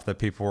some stuff that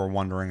people were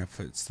wondering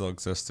if it still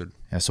existed.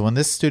 Yeah, so when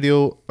this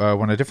studio,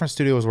 when a different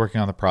studio was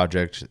working on the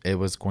project, it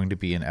was going to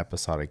be an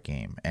episodic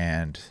game.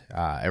 And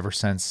ever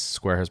since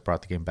Square has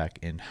brought the game back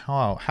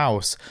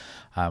in-house,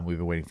 we've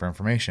been waiting for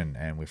information,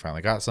 and we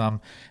finally got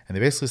some. And they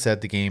basically said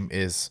the game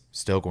is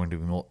still going to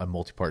be a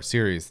multi-part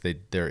series.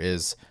 There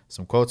is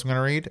some quotes I'm going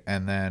to read,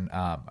 and then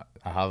I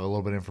have a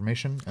little bit of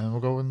information, and then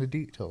we'll go into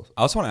details.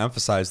 I also want to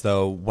emphasize,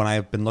 though, when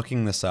I've been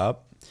looking this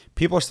up,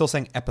 people are still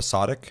saying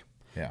episodic.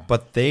 Yeah.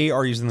 But they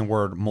are using the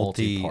word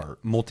multi-part.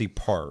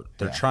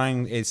 They're Yeah.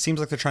 trying. It seems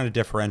like they're trying to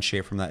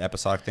differentiate from that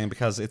episodic thing,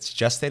 because it's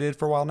gestated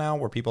for a while now,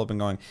 where people have been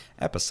going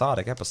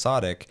episodic.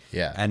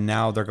 Yeah. And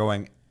now they're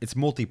going, it's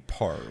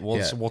multi-part.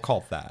 We'll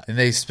call it that. And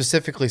they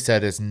specifically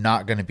said it's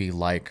not going to be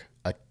like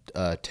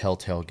a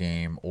Telltale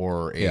game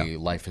or a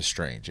Life is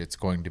Strange. It's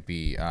going to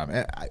be.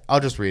 I'll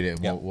just read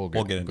it, and we'll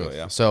get into it.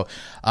 Yeah. So,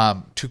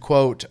 to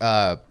quote,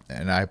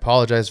 and I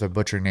apologize if I'm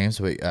butchering names,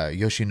 but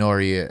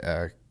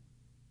Yoshinori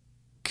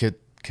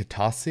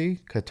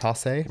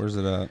Kitase. Where's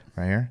it at?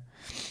 Right here.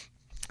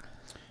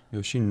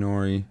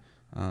 Yoshinori.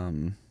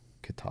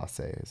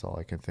 Kitase is all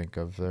I can think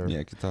of there.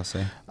 Yeah,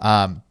 Kitase.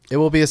 It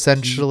will be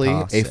essentially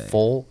a Kitase.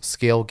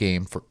 full-scale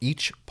game for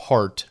each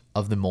part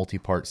of the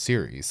multi-part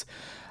series.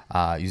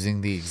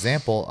 Using the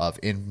example of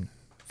in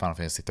Final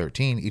Fantasy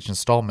 13, each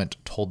installment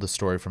told the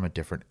story from a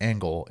different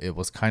angle. It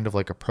was kind of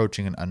like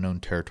approaching an unknown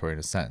territory in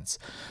a sense.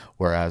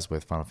 Whereas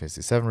with Final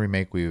Fantasy 7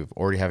 Remake, we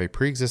already have a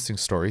pre-existing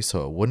story,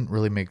 so it wouldn't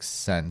really make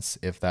sense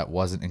if that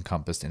wasn't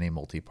encompassed in a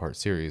multi-part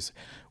series.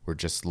 We're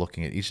just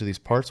looking at each of these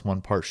parts.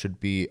 One part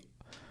should be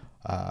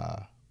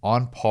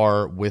on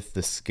par with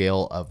the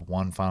scale of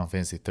one Final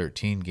Fantasy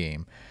 13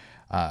 game.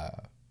 And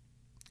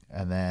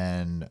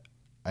then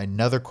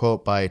another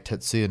quote by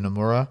Tetsuya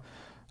Nomura,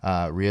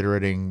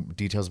 reiterating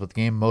details about the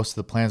game. Most of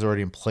the plans are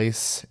already in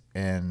place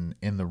and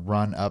in the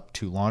run up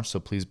to launch, so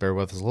please bear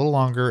with us a little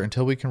longer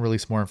until we can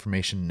release more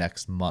information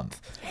next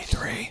month.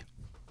 E3.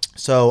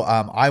 So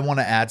I want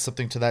to add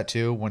something to that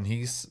too. When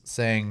he's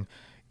saying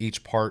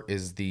each part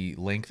is the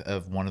length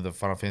of one of the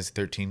Final Fantasy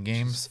 13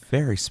 games,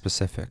 Very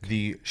specific.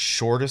 the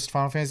shortest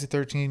Final Fantasy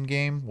 13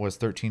 game was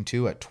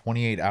 13-2 at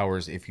 28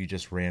 hours if you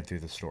just ran through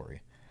the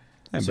story.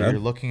 Ain't So bad.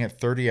 you're looking at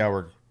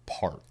 30-hour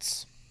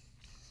parts.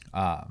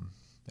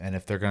 And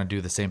if they're going to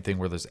do the same thing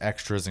where there's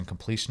extras and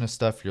completionist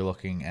stuff, you're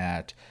looking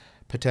at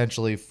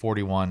potentially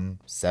 41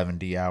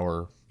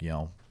 70-hour,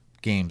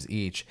 games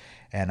each.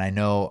 And I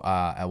know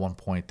at one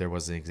point there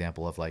was an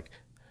example of like,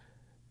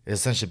 it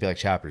essentially be like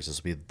chapters.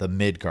 This will be the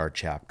Midgard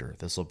chapter.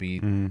 This will be,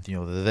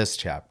 this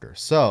chapter.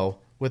 So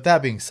with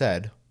that being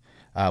said,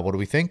 what do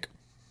we think?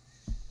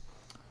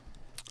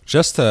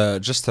 Just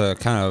to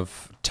kind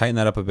of tighten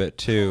that up a bit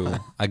too.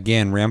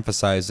 Again,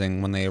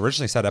 reemphasizing, when they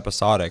originally said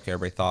episodic,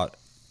 everybody thought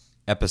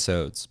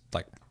episodes,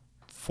 like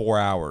 4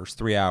 hours,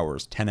 3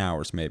 hours, 10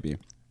 hours maybe.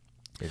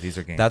 Yeah, these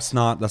are games. That's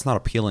not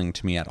appealing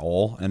to me at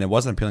all, and it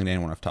wasn't appealing to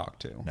anyone I've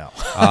talked to. No.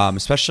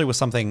 Especially with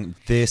something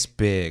this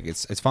big.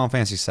 It's Final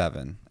Fantasy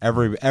VII.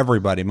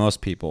 Everybody,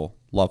 most people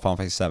love Final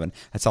Fantasy VII.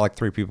 I saw like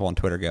 3 people on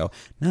Twitter go,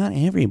 "Not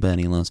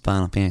everybody loves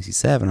Final Fantasy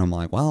VII." I'm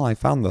like, well, I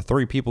found the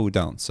 3 people who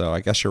don't, so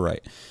I guess you're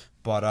right.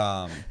 But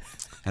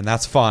and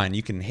that's fine.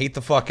 You can hate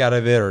the fuck out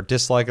of it, or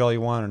dislike it all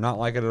you want, or not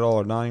like it at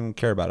all, or not even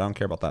care about it. I don't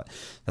care about that.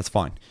 That's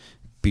fine.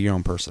 Be your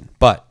own person.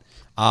 But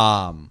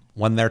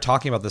when they're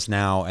talking about this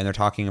now, and they're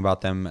talking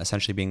about them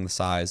essentially being the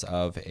size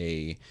of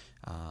a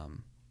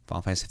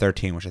Final Fantasy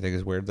 13, which I think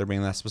is weird they're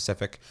being that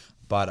specific,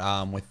 but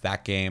with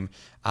that game,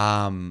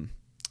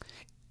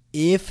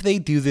 if they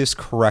do this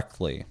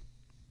correctly,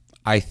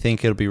 I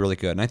think it'll be really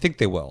good, and I think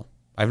they will.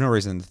 I have no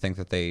reason to think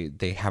that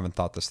they haven't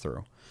thought this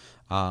through.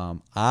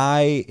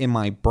 In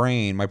my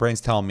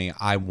brain's telling me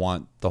I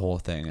want the whole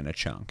thing in a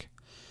chunk.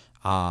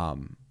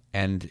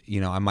 and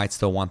I might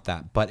still want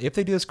that. But if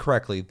they do this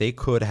correctly, they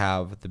could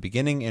have the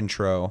beginning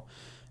intro.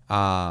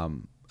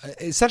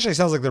 Essentially, it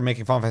sounds like they're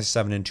making Final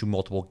Fantasy VII into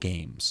multiple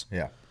games.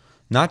 Yeah.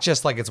 Not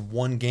just like it's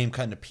one game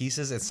cut into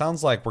pieces. It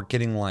sounds like we're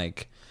getting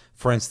like,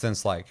 for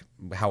instance, like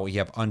how we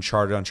have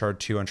Uncharted, Uncharted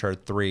 2,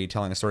 Uncharted 3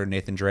 telling a story of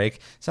Nathan Drake.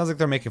 It sounds like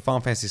they're making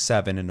Final Fantasy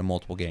VII into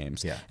multiple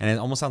games. Yeah. And it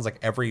almost sounds like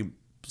every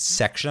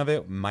section of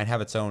it might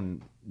have its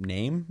own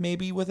name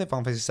maybe with it.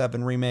 Final Fantasy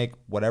VII Remake,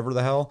 whatever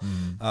the hell.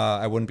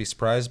 I wouldn't be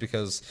surprised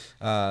because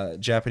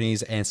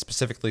Japanese and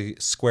specifically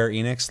Square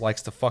Enix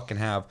likes to fucking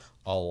have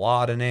a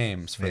lot of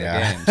names for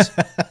their games.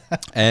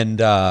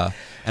 And I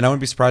wouldn't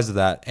be surprised at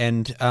that.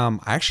 And I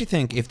actually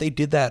think if they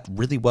did that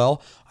really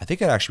well, I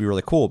think it'd actually be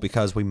really cool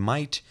because we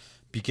might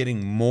be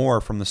getting more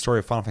from the story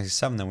of Final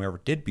Fantasy VII than we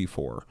ever did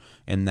before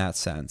in that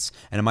sense.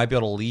 And it might be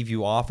able to leave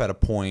you off at a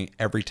point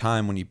every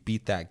time when you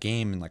beat that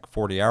game in like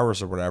 40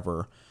 hours or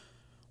whatever,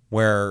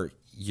 where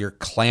you're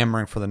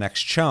clamoring for the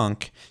next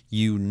chunk.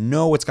 You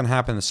know what's going to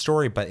happen in the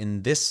story, but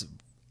in this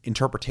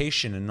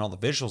interpretation and all the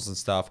visuals and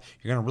stuff,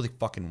 you're going to really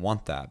fucking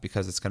want that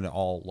because it's going to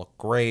all look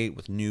great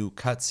with new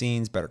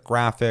cutscenes, better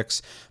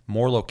graphics,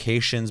 more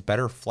locations,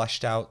 better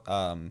fleshed out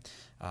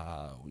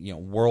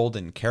world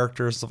and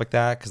characters, stuff like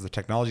that, because the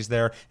technology's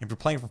there. And if you're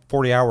playing for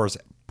 40 hours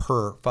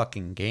per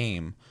fucking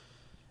game,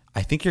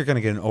 I think you're going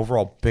to get an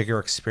overall bigger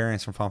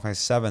experience from Final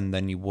Fantasy VII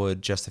than you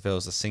would just if it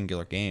was a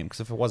singular game.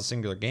 Because if it was a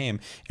singular game,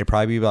 it'd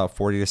probably be about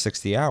 40 to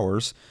 60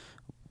 hours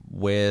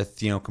with,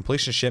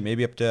 completion shit,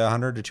 maybe up to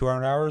 100 to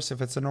 200 hours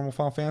if it's a normal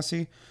Final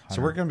Fantasy.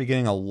 So we're going to be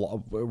getting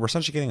we're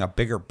essentially getting a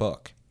bigger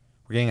book.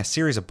 We're getting a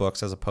series of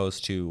books as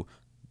opposed to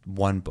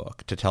one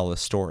book to tell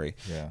this story.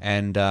 Yeah.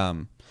 And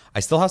I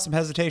still have some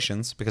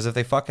hesitations because if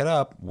they fuck it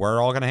up, we're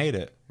all going to hate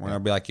it. We're going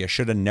to be like, you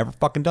should have never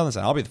fucking done this.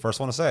 And I'll be the first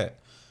one to say it.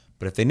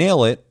 But if they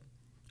nail it,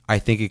 I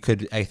think it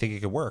could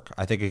work.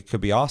 I think it could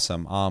be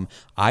awesome.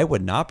 I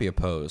would not be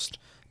opposed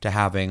to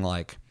having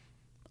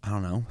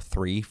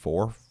 3,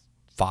 4,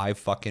 5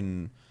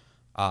 fucking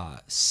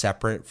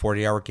separate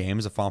 40-hour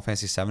games of Final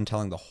Fantasy VII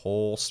telling the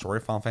whole story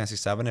of Final Fantasy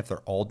VII if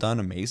they're all done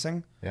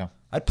amazing. Yeah.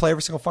 I'd play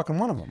every single fucking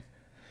one of them.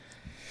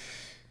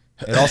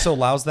 It also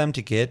allows them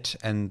to get,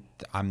 and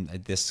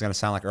this is going to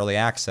sound like early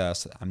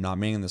access. I'm not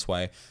meaning this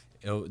way.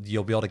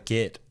 You'll be able to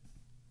get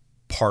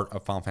part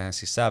of Final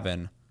Fantasy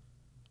VII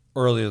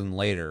earlier than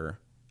later,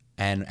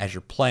 and as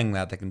you're playing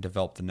that, they can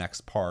develop the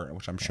next part,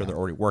 which I'm sure they're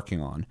already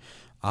working on.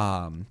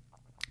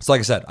 So like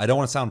I said, I don't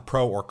want to sound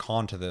pro or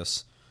con to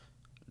this,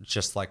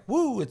 just like,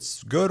 woo,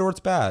 it's good or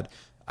it's bad.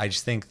 I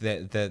just think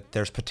that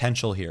there's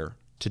potential here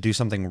to do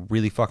something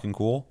really fucking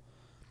cool.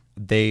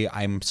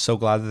 I'm so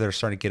glad that they're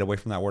starting to get away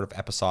from that word of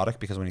episodic,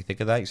 because when you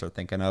think of that, you start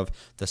thinking of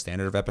the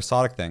standard of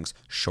episodic things,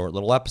 short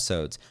little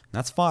episodes. And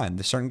that's fine.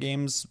 There's certain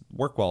games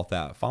work well with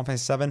that. Final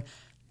Fantasy VII,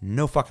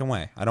 no fucking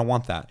way. I don't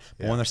want that.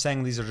 But when they're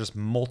saying these are just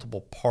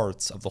multiple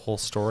parts of the whole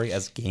story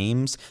as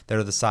games that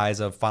are the size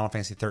of Final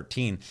Fantasy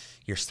 13,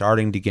 you're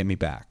starting to get me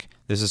back.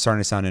 This is starting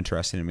to sound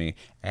interesting to me.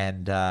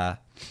 And I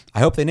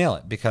hope they nail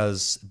it,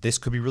 because this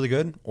could be really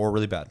good or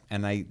really bad.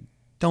 And I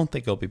don't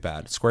think it'll be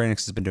bad. Square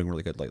Enix has been doing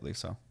really good lately,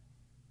 so.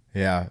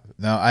 Yeah.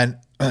 No,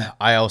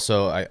 I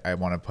also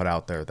want to put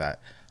out there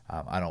that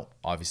I don't,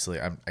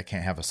 obviously, I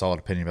can't have a solid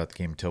opinion about the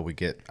game until we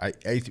get, I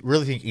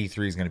really think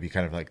E3 is going to be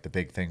kind of like the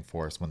big thing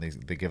for us when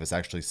they give us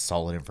actually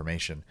solid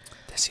information.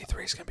 This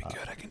E3 is going to be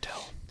good, I can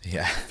tell.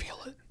 Yeah. I feel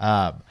it.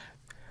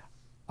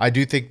 I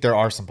do think there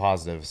are some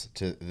positives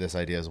to this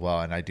idea as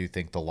well, and I do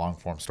think the long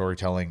form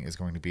storytelling is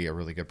going to be a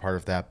really good part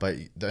of that. But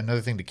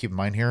another thing to keep in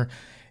mind here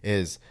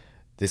is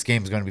this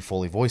game is going to be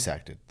fully voice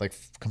acted, like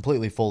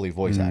completely fully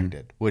voice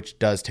acted, which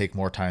does take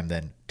more time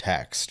than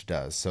text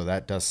does. So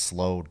that does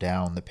slow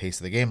down the pace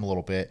of the game a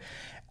little bit.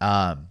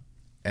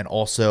 And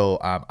also,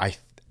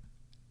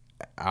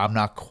 I'm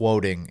not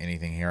quoting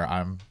anything here.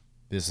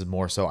 This is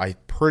more so, I'm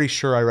pretty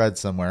sure I read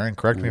somewhere, and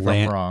correct me if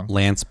I'm wrong.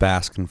 Lance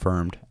Bass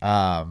confirmed.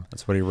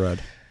 That's what he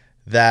read.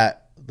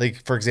 That,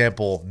 like, for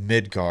example,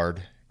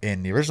 Midgard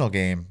in the original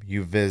game,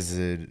 you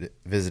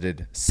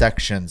visited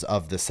sections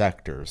of the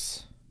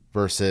sectors.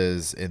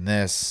 Versus in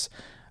this,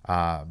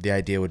 the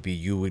idea would be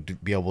you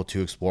would be able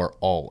to explore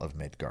all of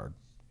Midgard,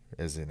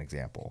 as an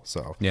example.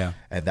 So yeah,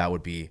 and that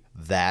would be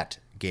that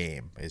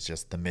game. It's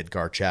just the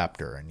Midgard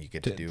chapter, and you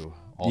get to do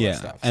all that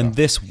stuff. And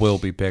this will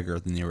be bigger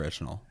than the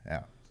original.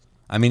 Yeah,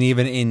 I mean,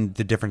 even in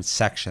the different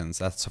sections,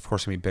 that's of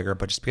course gonna be bigger.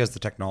 But just because of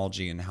the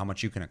technology and how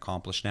much you can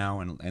accomplish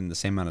now in the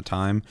same amount of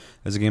time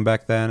as a game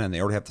back then, and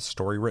they already have the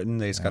story written,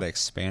 they just got to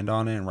expand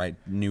on it and write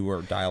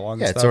newer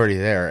dialogue. Yeah, and it's already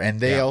there, and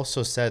they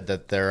also said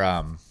that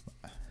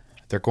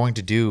they're going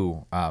to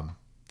do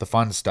the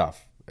fun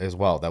stuff as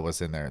well that was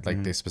in there.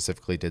 Like they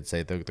specifically did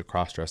say the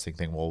cross-dressing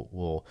thing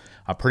will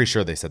I'm pretty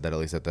sure they said that, at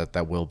least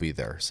that will be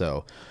there.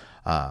 So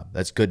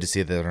that's good to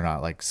see that they're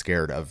not like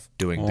scared of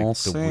doing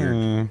the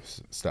weird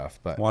stuff.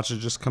 But watch it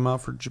just come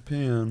out for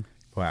Japan.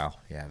 Wow.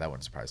 Yeah, that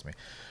wouldn't surprise me.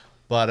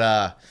 But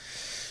I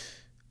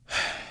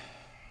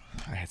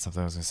had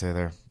something I was going to say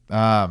there.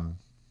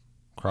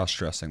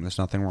 Cross-dressing. There's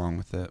nothing wrong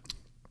with it.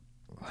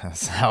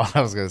 That's not what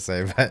I was going to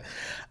say. But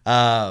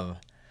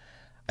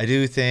I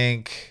do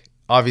think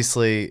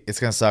obviously it's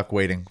gonna suck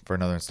waiting for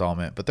another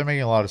installment, but they're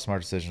making a lot of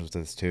smart decisions with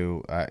this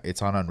too.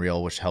 It's on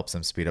Unreal, which helps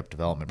them speed up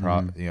development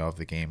of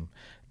the game.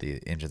 The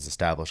engine's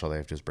established, all they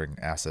have to do is bring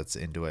assets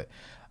into it.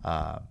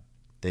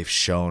 They've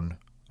shown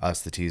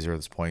us the teaser at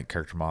this point.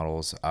 Character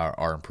models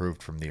are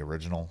improved from the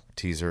original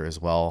teaser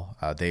as well.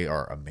 They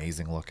are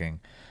amazing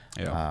looking.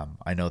 Yeah.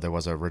 I know there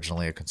was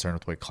originally a concern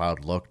with the way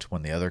Cloud looked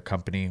when the other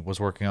company was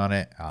working on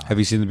it. Have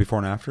you seen the before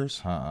and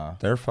afters?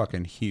 They're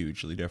fucking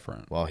hugely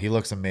different. Well, he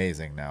looks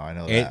amazing now. I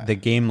know that. The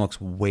game looks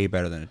way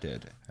better than it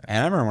did.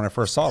 And I remember when I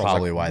first saw it,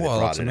 Probably I was why like, they whoa,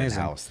 brought that's it amazing.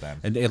 in-house then.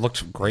 And it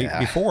looked great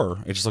before.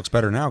 It just looks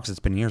better now because it's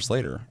been years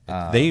later.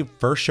 They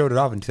first showed it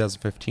off in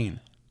 2015.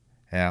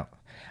 Yeah.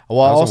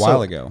 Well, That was also, a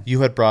while ago.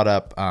 You had brought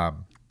up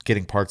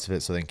getting parts of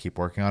it so they can keep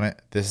working on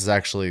it. This is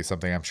actually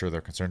something I'm sure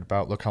they're concerned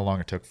about. Look how long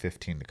it took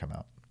 15 to come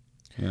out.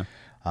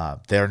 Yeah.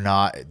 They're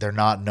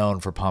not known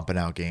for pumping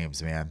out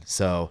games, man.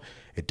 So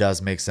it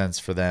does make sense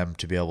for them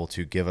to be able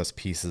to give us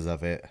pieces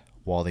of it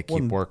while they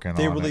keep working on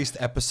it. They released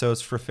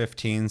episodes for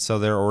 15, so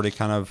they're already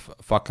kind of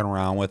fucking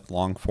around with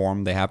long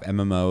form. They have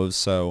MMOs,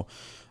 so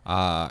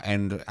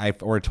and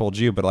I've already told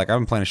you, but like I've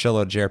been playing a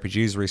shitload of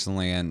JRPGs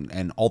recently,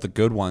 and all the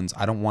good ones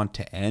I don't want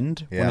to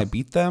end when I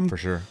beat them. For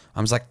sure.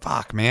 I'm just like,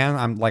 fuck, man.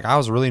 I'm like, I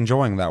was really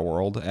enjoying that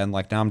world, and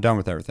like now I'm done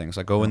with everything.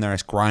 So I go in there, I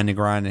grind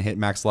and hit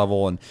max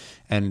level,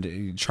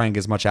 and try and get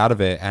as much out of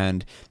it.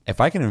 And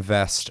if I can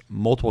invest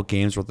multiple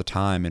games worth of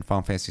time in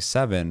Final Fantasy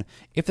VII,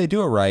 if they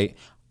do it right,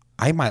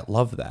 I might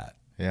love that.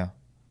 Yeah.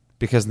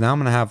 Because now I'm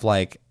gonna have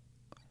like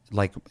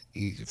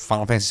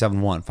Final Fantasy VII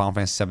 1, Final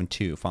Fantasy VII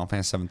 2, Final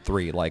Fantasy VII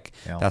 3,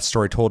 that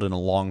story told in a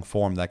long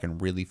form that can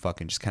really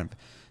fucking just kind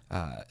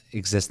of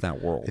exist in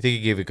that world. I think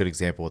you gave a good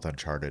example with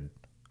Uncharted.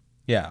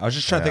 Yeah, I was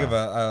just trying to think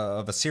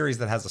of a series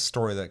that has a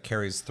story that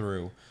carries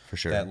through. For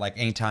sure. That like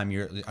anytime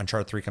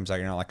Uncharted 3 comes out,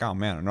 you're not like, oh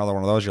man, another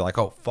one of those. You're like,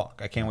 oh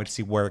fuck, I can't wait to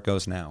see where it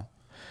goes now.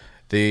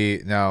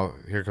 Now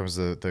here comes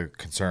the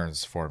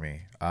concerns for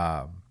me.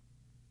 How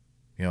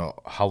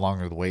long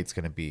are the waits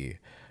going to be?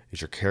 Is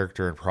your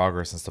character and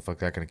progress and stuff like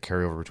that going to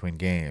carry over between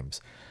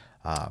games?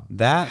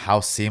 How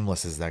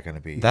seamless is that going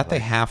to be? They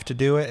have to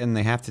do it, and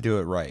they have to do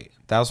it right.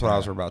 That was what I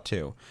was worried about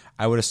too.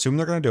 I would assume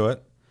they're going to do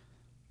it,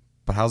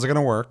 but how's it going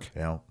to work?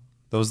 Yeah.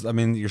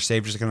 Your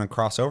save just going to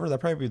cross over.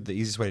 That'd probably be the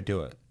easiest way to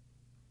do it.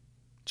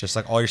 Just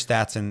like all your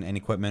stats and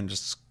equipment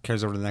just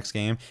carries over to the next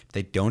game. If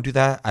they don't do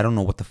that, I don't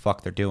know what the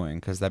fuck they're doing,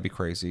 because that'd be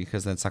crazy,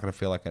 because then it's not going to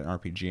feel like an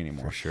RPG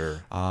anymore. For sure.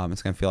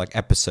 It's going to feel like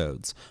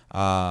episodes.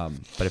 But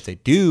if they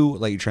do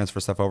let you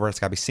transfer stuff over, it's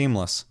got to be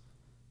seamless.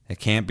 It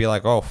can't be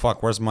like, oh,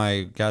 fuck, where's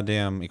my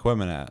goddamn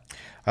equipment at?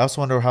 I also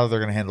wonder how they're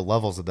going to handle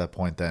levels at that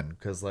point then.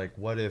 Because, like,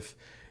 what if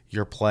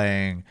you're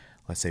playing,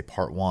 let's say,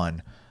 part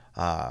 1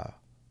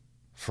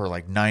 for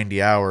like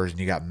 90 hours and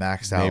you got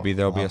maxed out? Maybe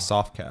there'll be a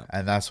soft cap.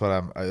 And that's what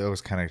I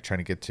was kind of trying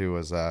to get to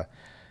was,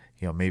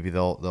 maybe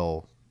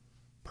they'll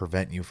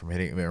prevent you from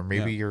hitting, or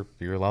maybe your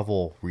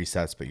level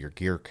resets, but your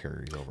gear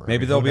carries over.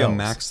 Maybe there'll be a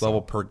max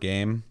level per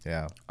game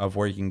Yeah. of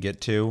where you can get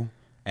to.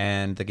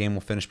 And the game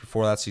will finish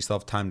before that, so you still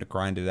have time to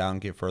grind it out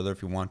and get further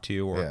if you want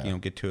to, or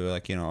get to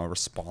a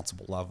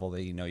responsible level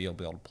that you'll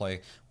be able to play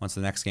once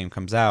the next game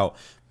comes out.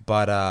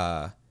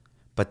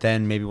 But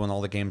then maybe when all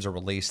the games are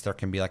released, there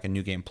can be like a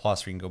new game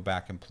plus where you can go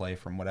back and play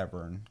from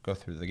whatever and go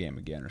through the game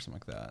again or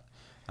something like that.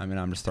 I mean,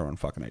 I'm just throwing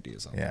fucking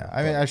ideas out there.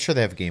 I mean, I'm sure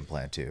they have a game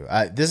plan too.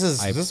 This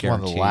is one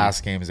of the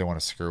last games they want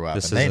to screw up,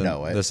 and they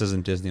know it. This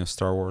isn't Disney or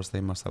Star Wars.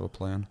 They must have a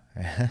plan.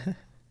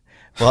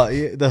 Well,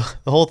 the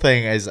whole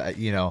thing is,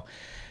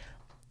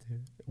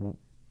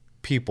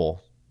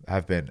 people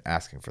have been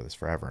asking for this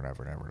forever and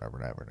ever and ever and ever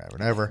and ever and ever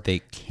and ever. They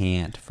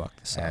can't fuck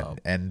this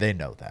up. And they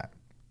know that.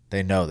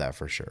 They know that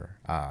for sure.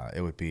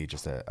 It would be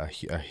just a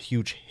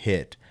huge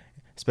hit,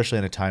 especially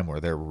in a time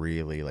where they're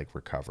really like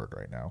recovered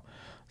right now.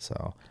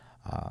 So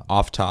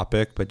off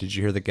topic, but did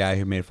you hear the guy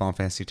who made Final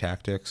Fantasy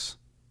Tactics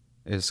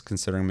is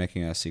considering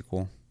making a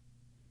sequel?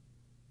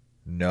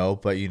 No,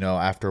 but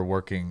after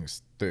working,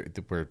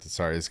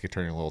 sorry, this is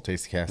turning a little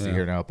tasty casty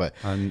here now, but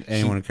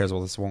anyone who cares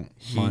about this won't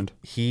mind.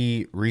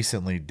 He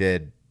recently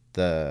did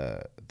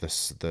the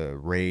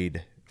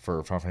raid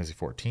for Final Fantasy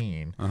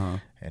 14,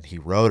 and he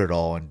wrote it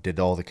all and did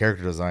all the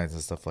character designs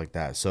and stuff like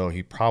that. So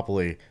he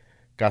probably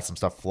got some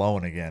stuff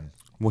flowing again.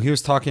 Well, he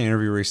was talking in an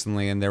interview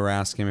recently, and they were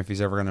asking him if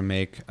he's ever going to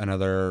make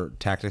another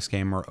Tactics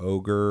game or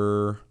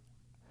Ogre,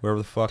 whoever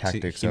the fuck.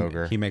 Tactics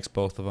Ogre. He makes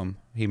both of them.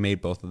 He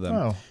made both of them.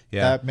 Oh,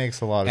 yeah, that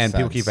makes a lot of sense. And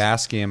people keep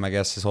asking him, I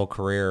guess, his whole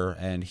career,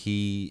 and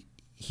he's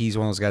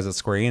one of those guys at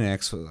Square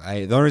Enix.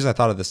 The only reason I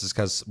thought of this is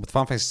because with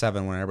Final Fantasy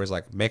VII, when everybody's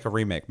like, make a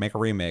remake,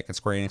 and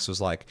Square Enix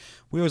was like,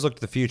 we always look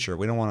to the future.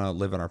 We don't want to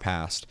live in our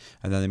past.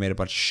 And then they made a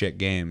bunch of shit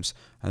games.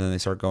 And then they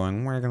start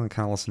going, we're going to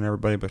kind of listen to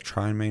everybody, but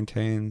try and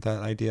maintain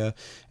that idea.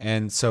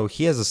 And so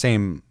he has the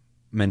same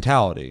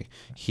mentality.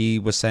 He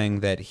was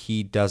saying that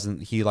he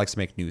likes to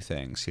make new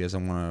things. He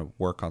doesn't want to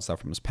work on stuff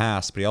from his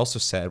past. But he also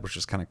said, which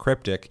is kind of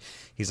cryptic,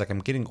 he's like, I'm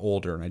getting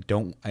older, and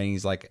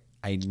he's like,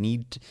 I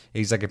need.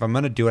 He's like, if I'm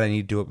gonna do it, I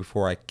need to do it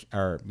before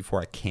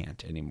I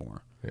can't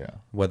anymore. Yeah.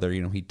 Whether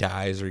he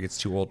dies or he gets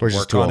too old to Or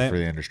just work too on old it. for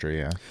the industry.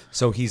 Yeah.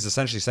 So he's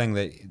essentially saying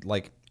that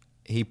like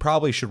he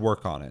probably should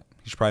work on it.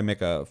 He should probably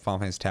make a Final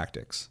Fantasy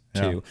Tactics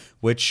too,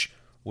 which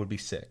would be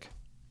sick.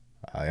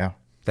 Yeah.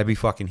 That'd be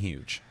fucking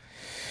huge.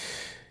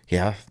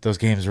 Yeah. Those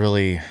games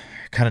really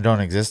kind of don't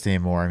exist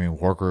anymore. I mean,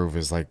 Wargroove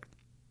is like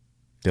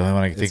the only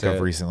one I can think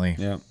of recently.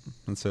 Yeah,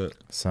 that's it.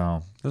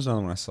 So there's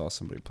another one I saw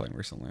somebody playing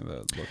recently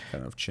that looked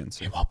kind of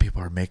chintzy. while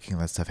people are making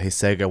that stuff, hey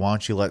Sega, why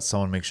don't you let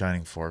someone make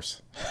Shining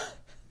Force?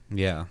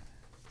 Yeah,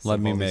 let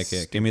me make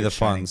it. Give me the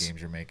funds.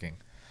 Games you're making.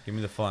 Give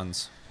me the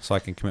funds so I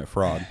can commit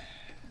fraud.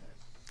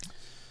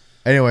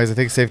 Anyways, I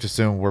think it's safe to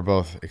assume we're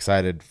both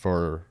excited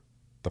for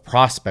the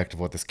prospect of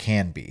what this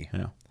can be.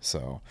 Yeah.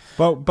 So,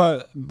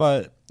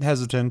 but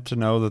hesitant to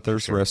know that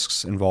there's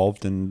risks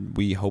involved, and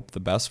we hope the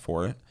best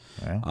for it.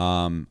 yeah.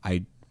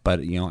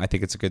 I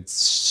think it's a good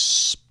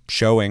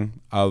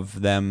showing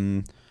of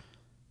them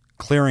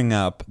clearing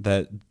up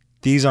that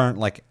these aren't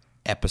like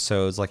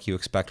episodes like you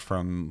expect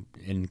from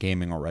in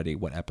gaming already.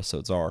 What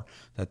episodes are,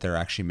 that they're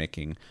actually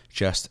making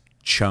just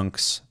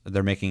chunks.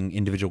 They're making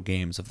individual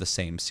games of the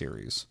same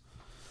series.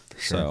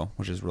 Sure. So,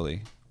 which is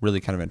really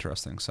kind of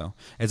interesting. So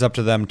it's up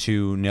to them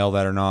to nail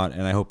that or not,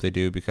 and I hope they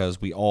do,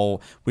 because we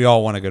all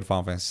want a good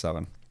Final Fantasy VII.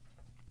 And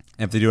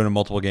if they do it in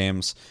multiple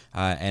games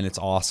and it's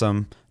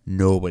awesome,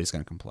 nobody's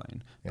going to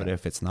complain. Yeah. But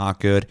if it's not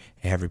good,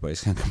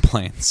 everybody's going to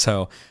complain.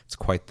 So it's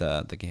quite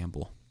the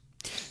gamble.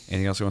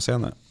 Anything else you want to say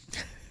on that?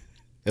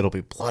 It'll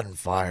be blood and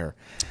fire.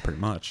 Pretty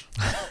much.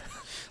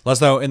 Let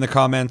us know in the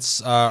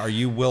comments, are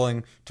you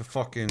willing to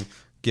fucking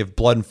give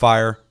blood and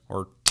fire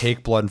or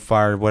take blood and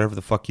fire, whatever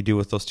the fuck you do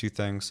with those two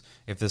things,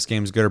 if this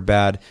game's good or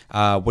bad?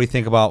 What do you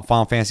think about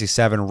Final Fantasy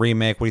VII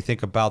Remake? What do you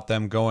think about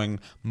them going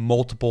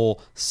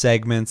multiple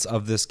segments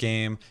of this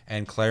game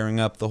and clearing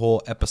up the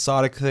whole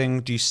episodic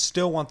thing? Do you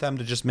still want them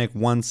to just make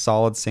one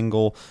solid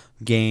single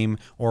game,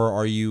 or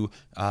are you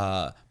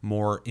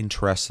more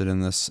interested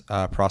in this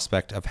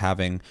prospect of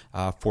having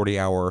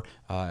 40-hour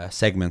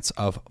segments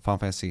of Final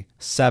Fantasy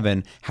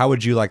VII? How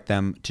would you like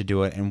them to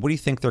do it, and what do you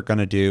think they're going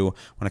to do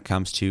when it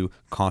comes to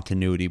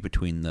continuity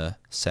between the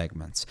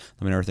segments?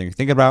 Let me know everything you're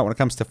thinking about when it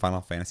comes to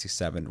Final Fantasy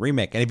VII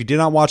Remake. And if you did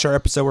not watch our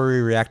episode where we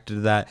reacted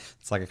to that,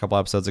 it's like a couple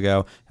episodes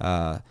ago,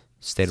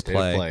 State of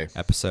Play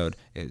episode.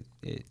 It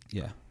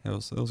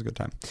was a good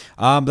time.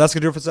 But that's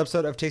going to do it for this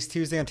episode of Tasty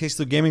Tuesday on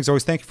Tasty Loot Gaming. As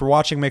always, thank you for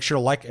watching. Make sure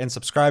to like and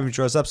subscribe if you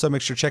enjoyed this episode.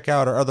 Make sure to check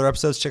out our other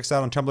episodes. Check us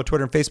out on Tumblr,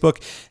 Twitter, and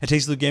Facebook at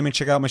Tasty Loot Gaming.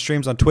 Check out my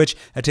streams on Twitch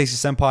at Tasty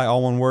Senpai,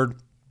 all one word.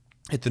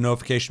 Hit the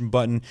notification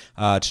button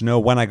to know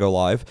when I go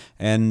live.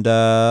 And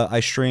I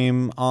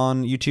stream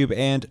on YouTube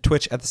and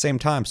Twitch at the same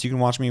time, so you can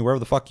watch me wherever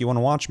the fuck you want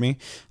to watch me.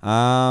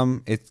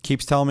 It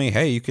keeps telling me,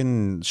 hey, you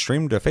can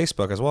stream to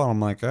Facebook as well. I'm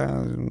like, I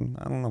don't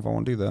know if I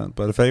want to do that.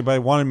 But if anybody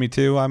wanted me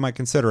to, I might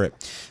consider it.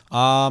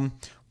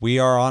 We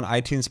are on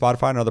iTunes,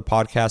 Spotify, and other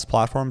podcast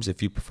platforms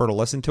if you prefer to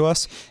listen to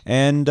us.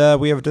 And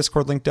we have a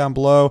Discord link down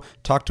below.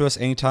 Talk to us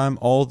anytime,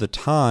 all the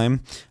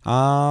time.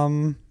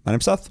 My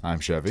name's Seth.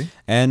 I'm Chevy.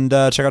 And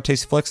check out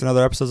Tasty Flicks and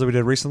other episodes that we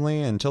did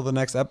recently. Until the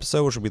next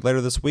episode, which will be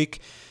later this week,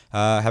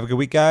 have a good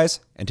week,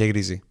 guys, and take it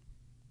easy.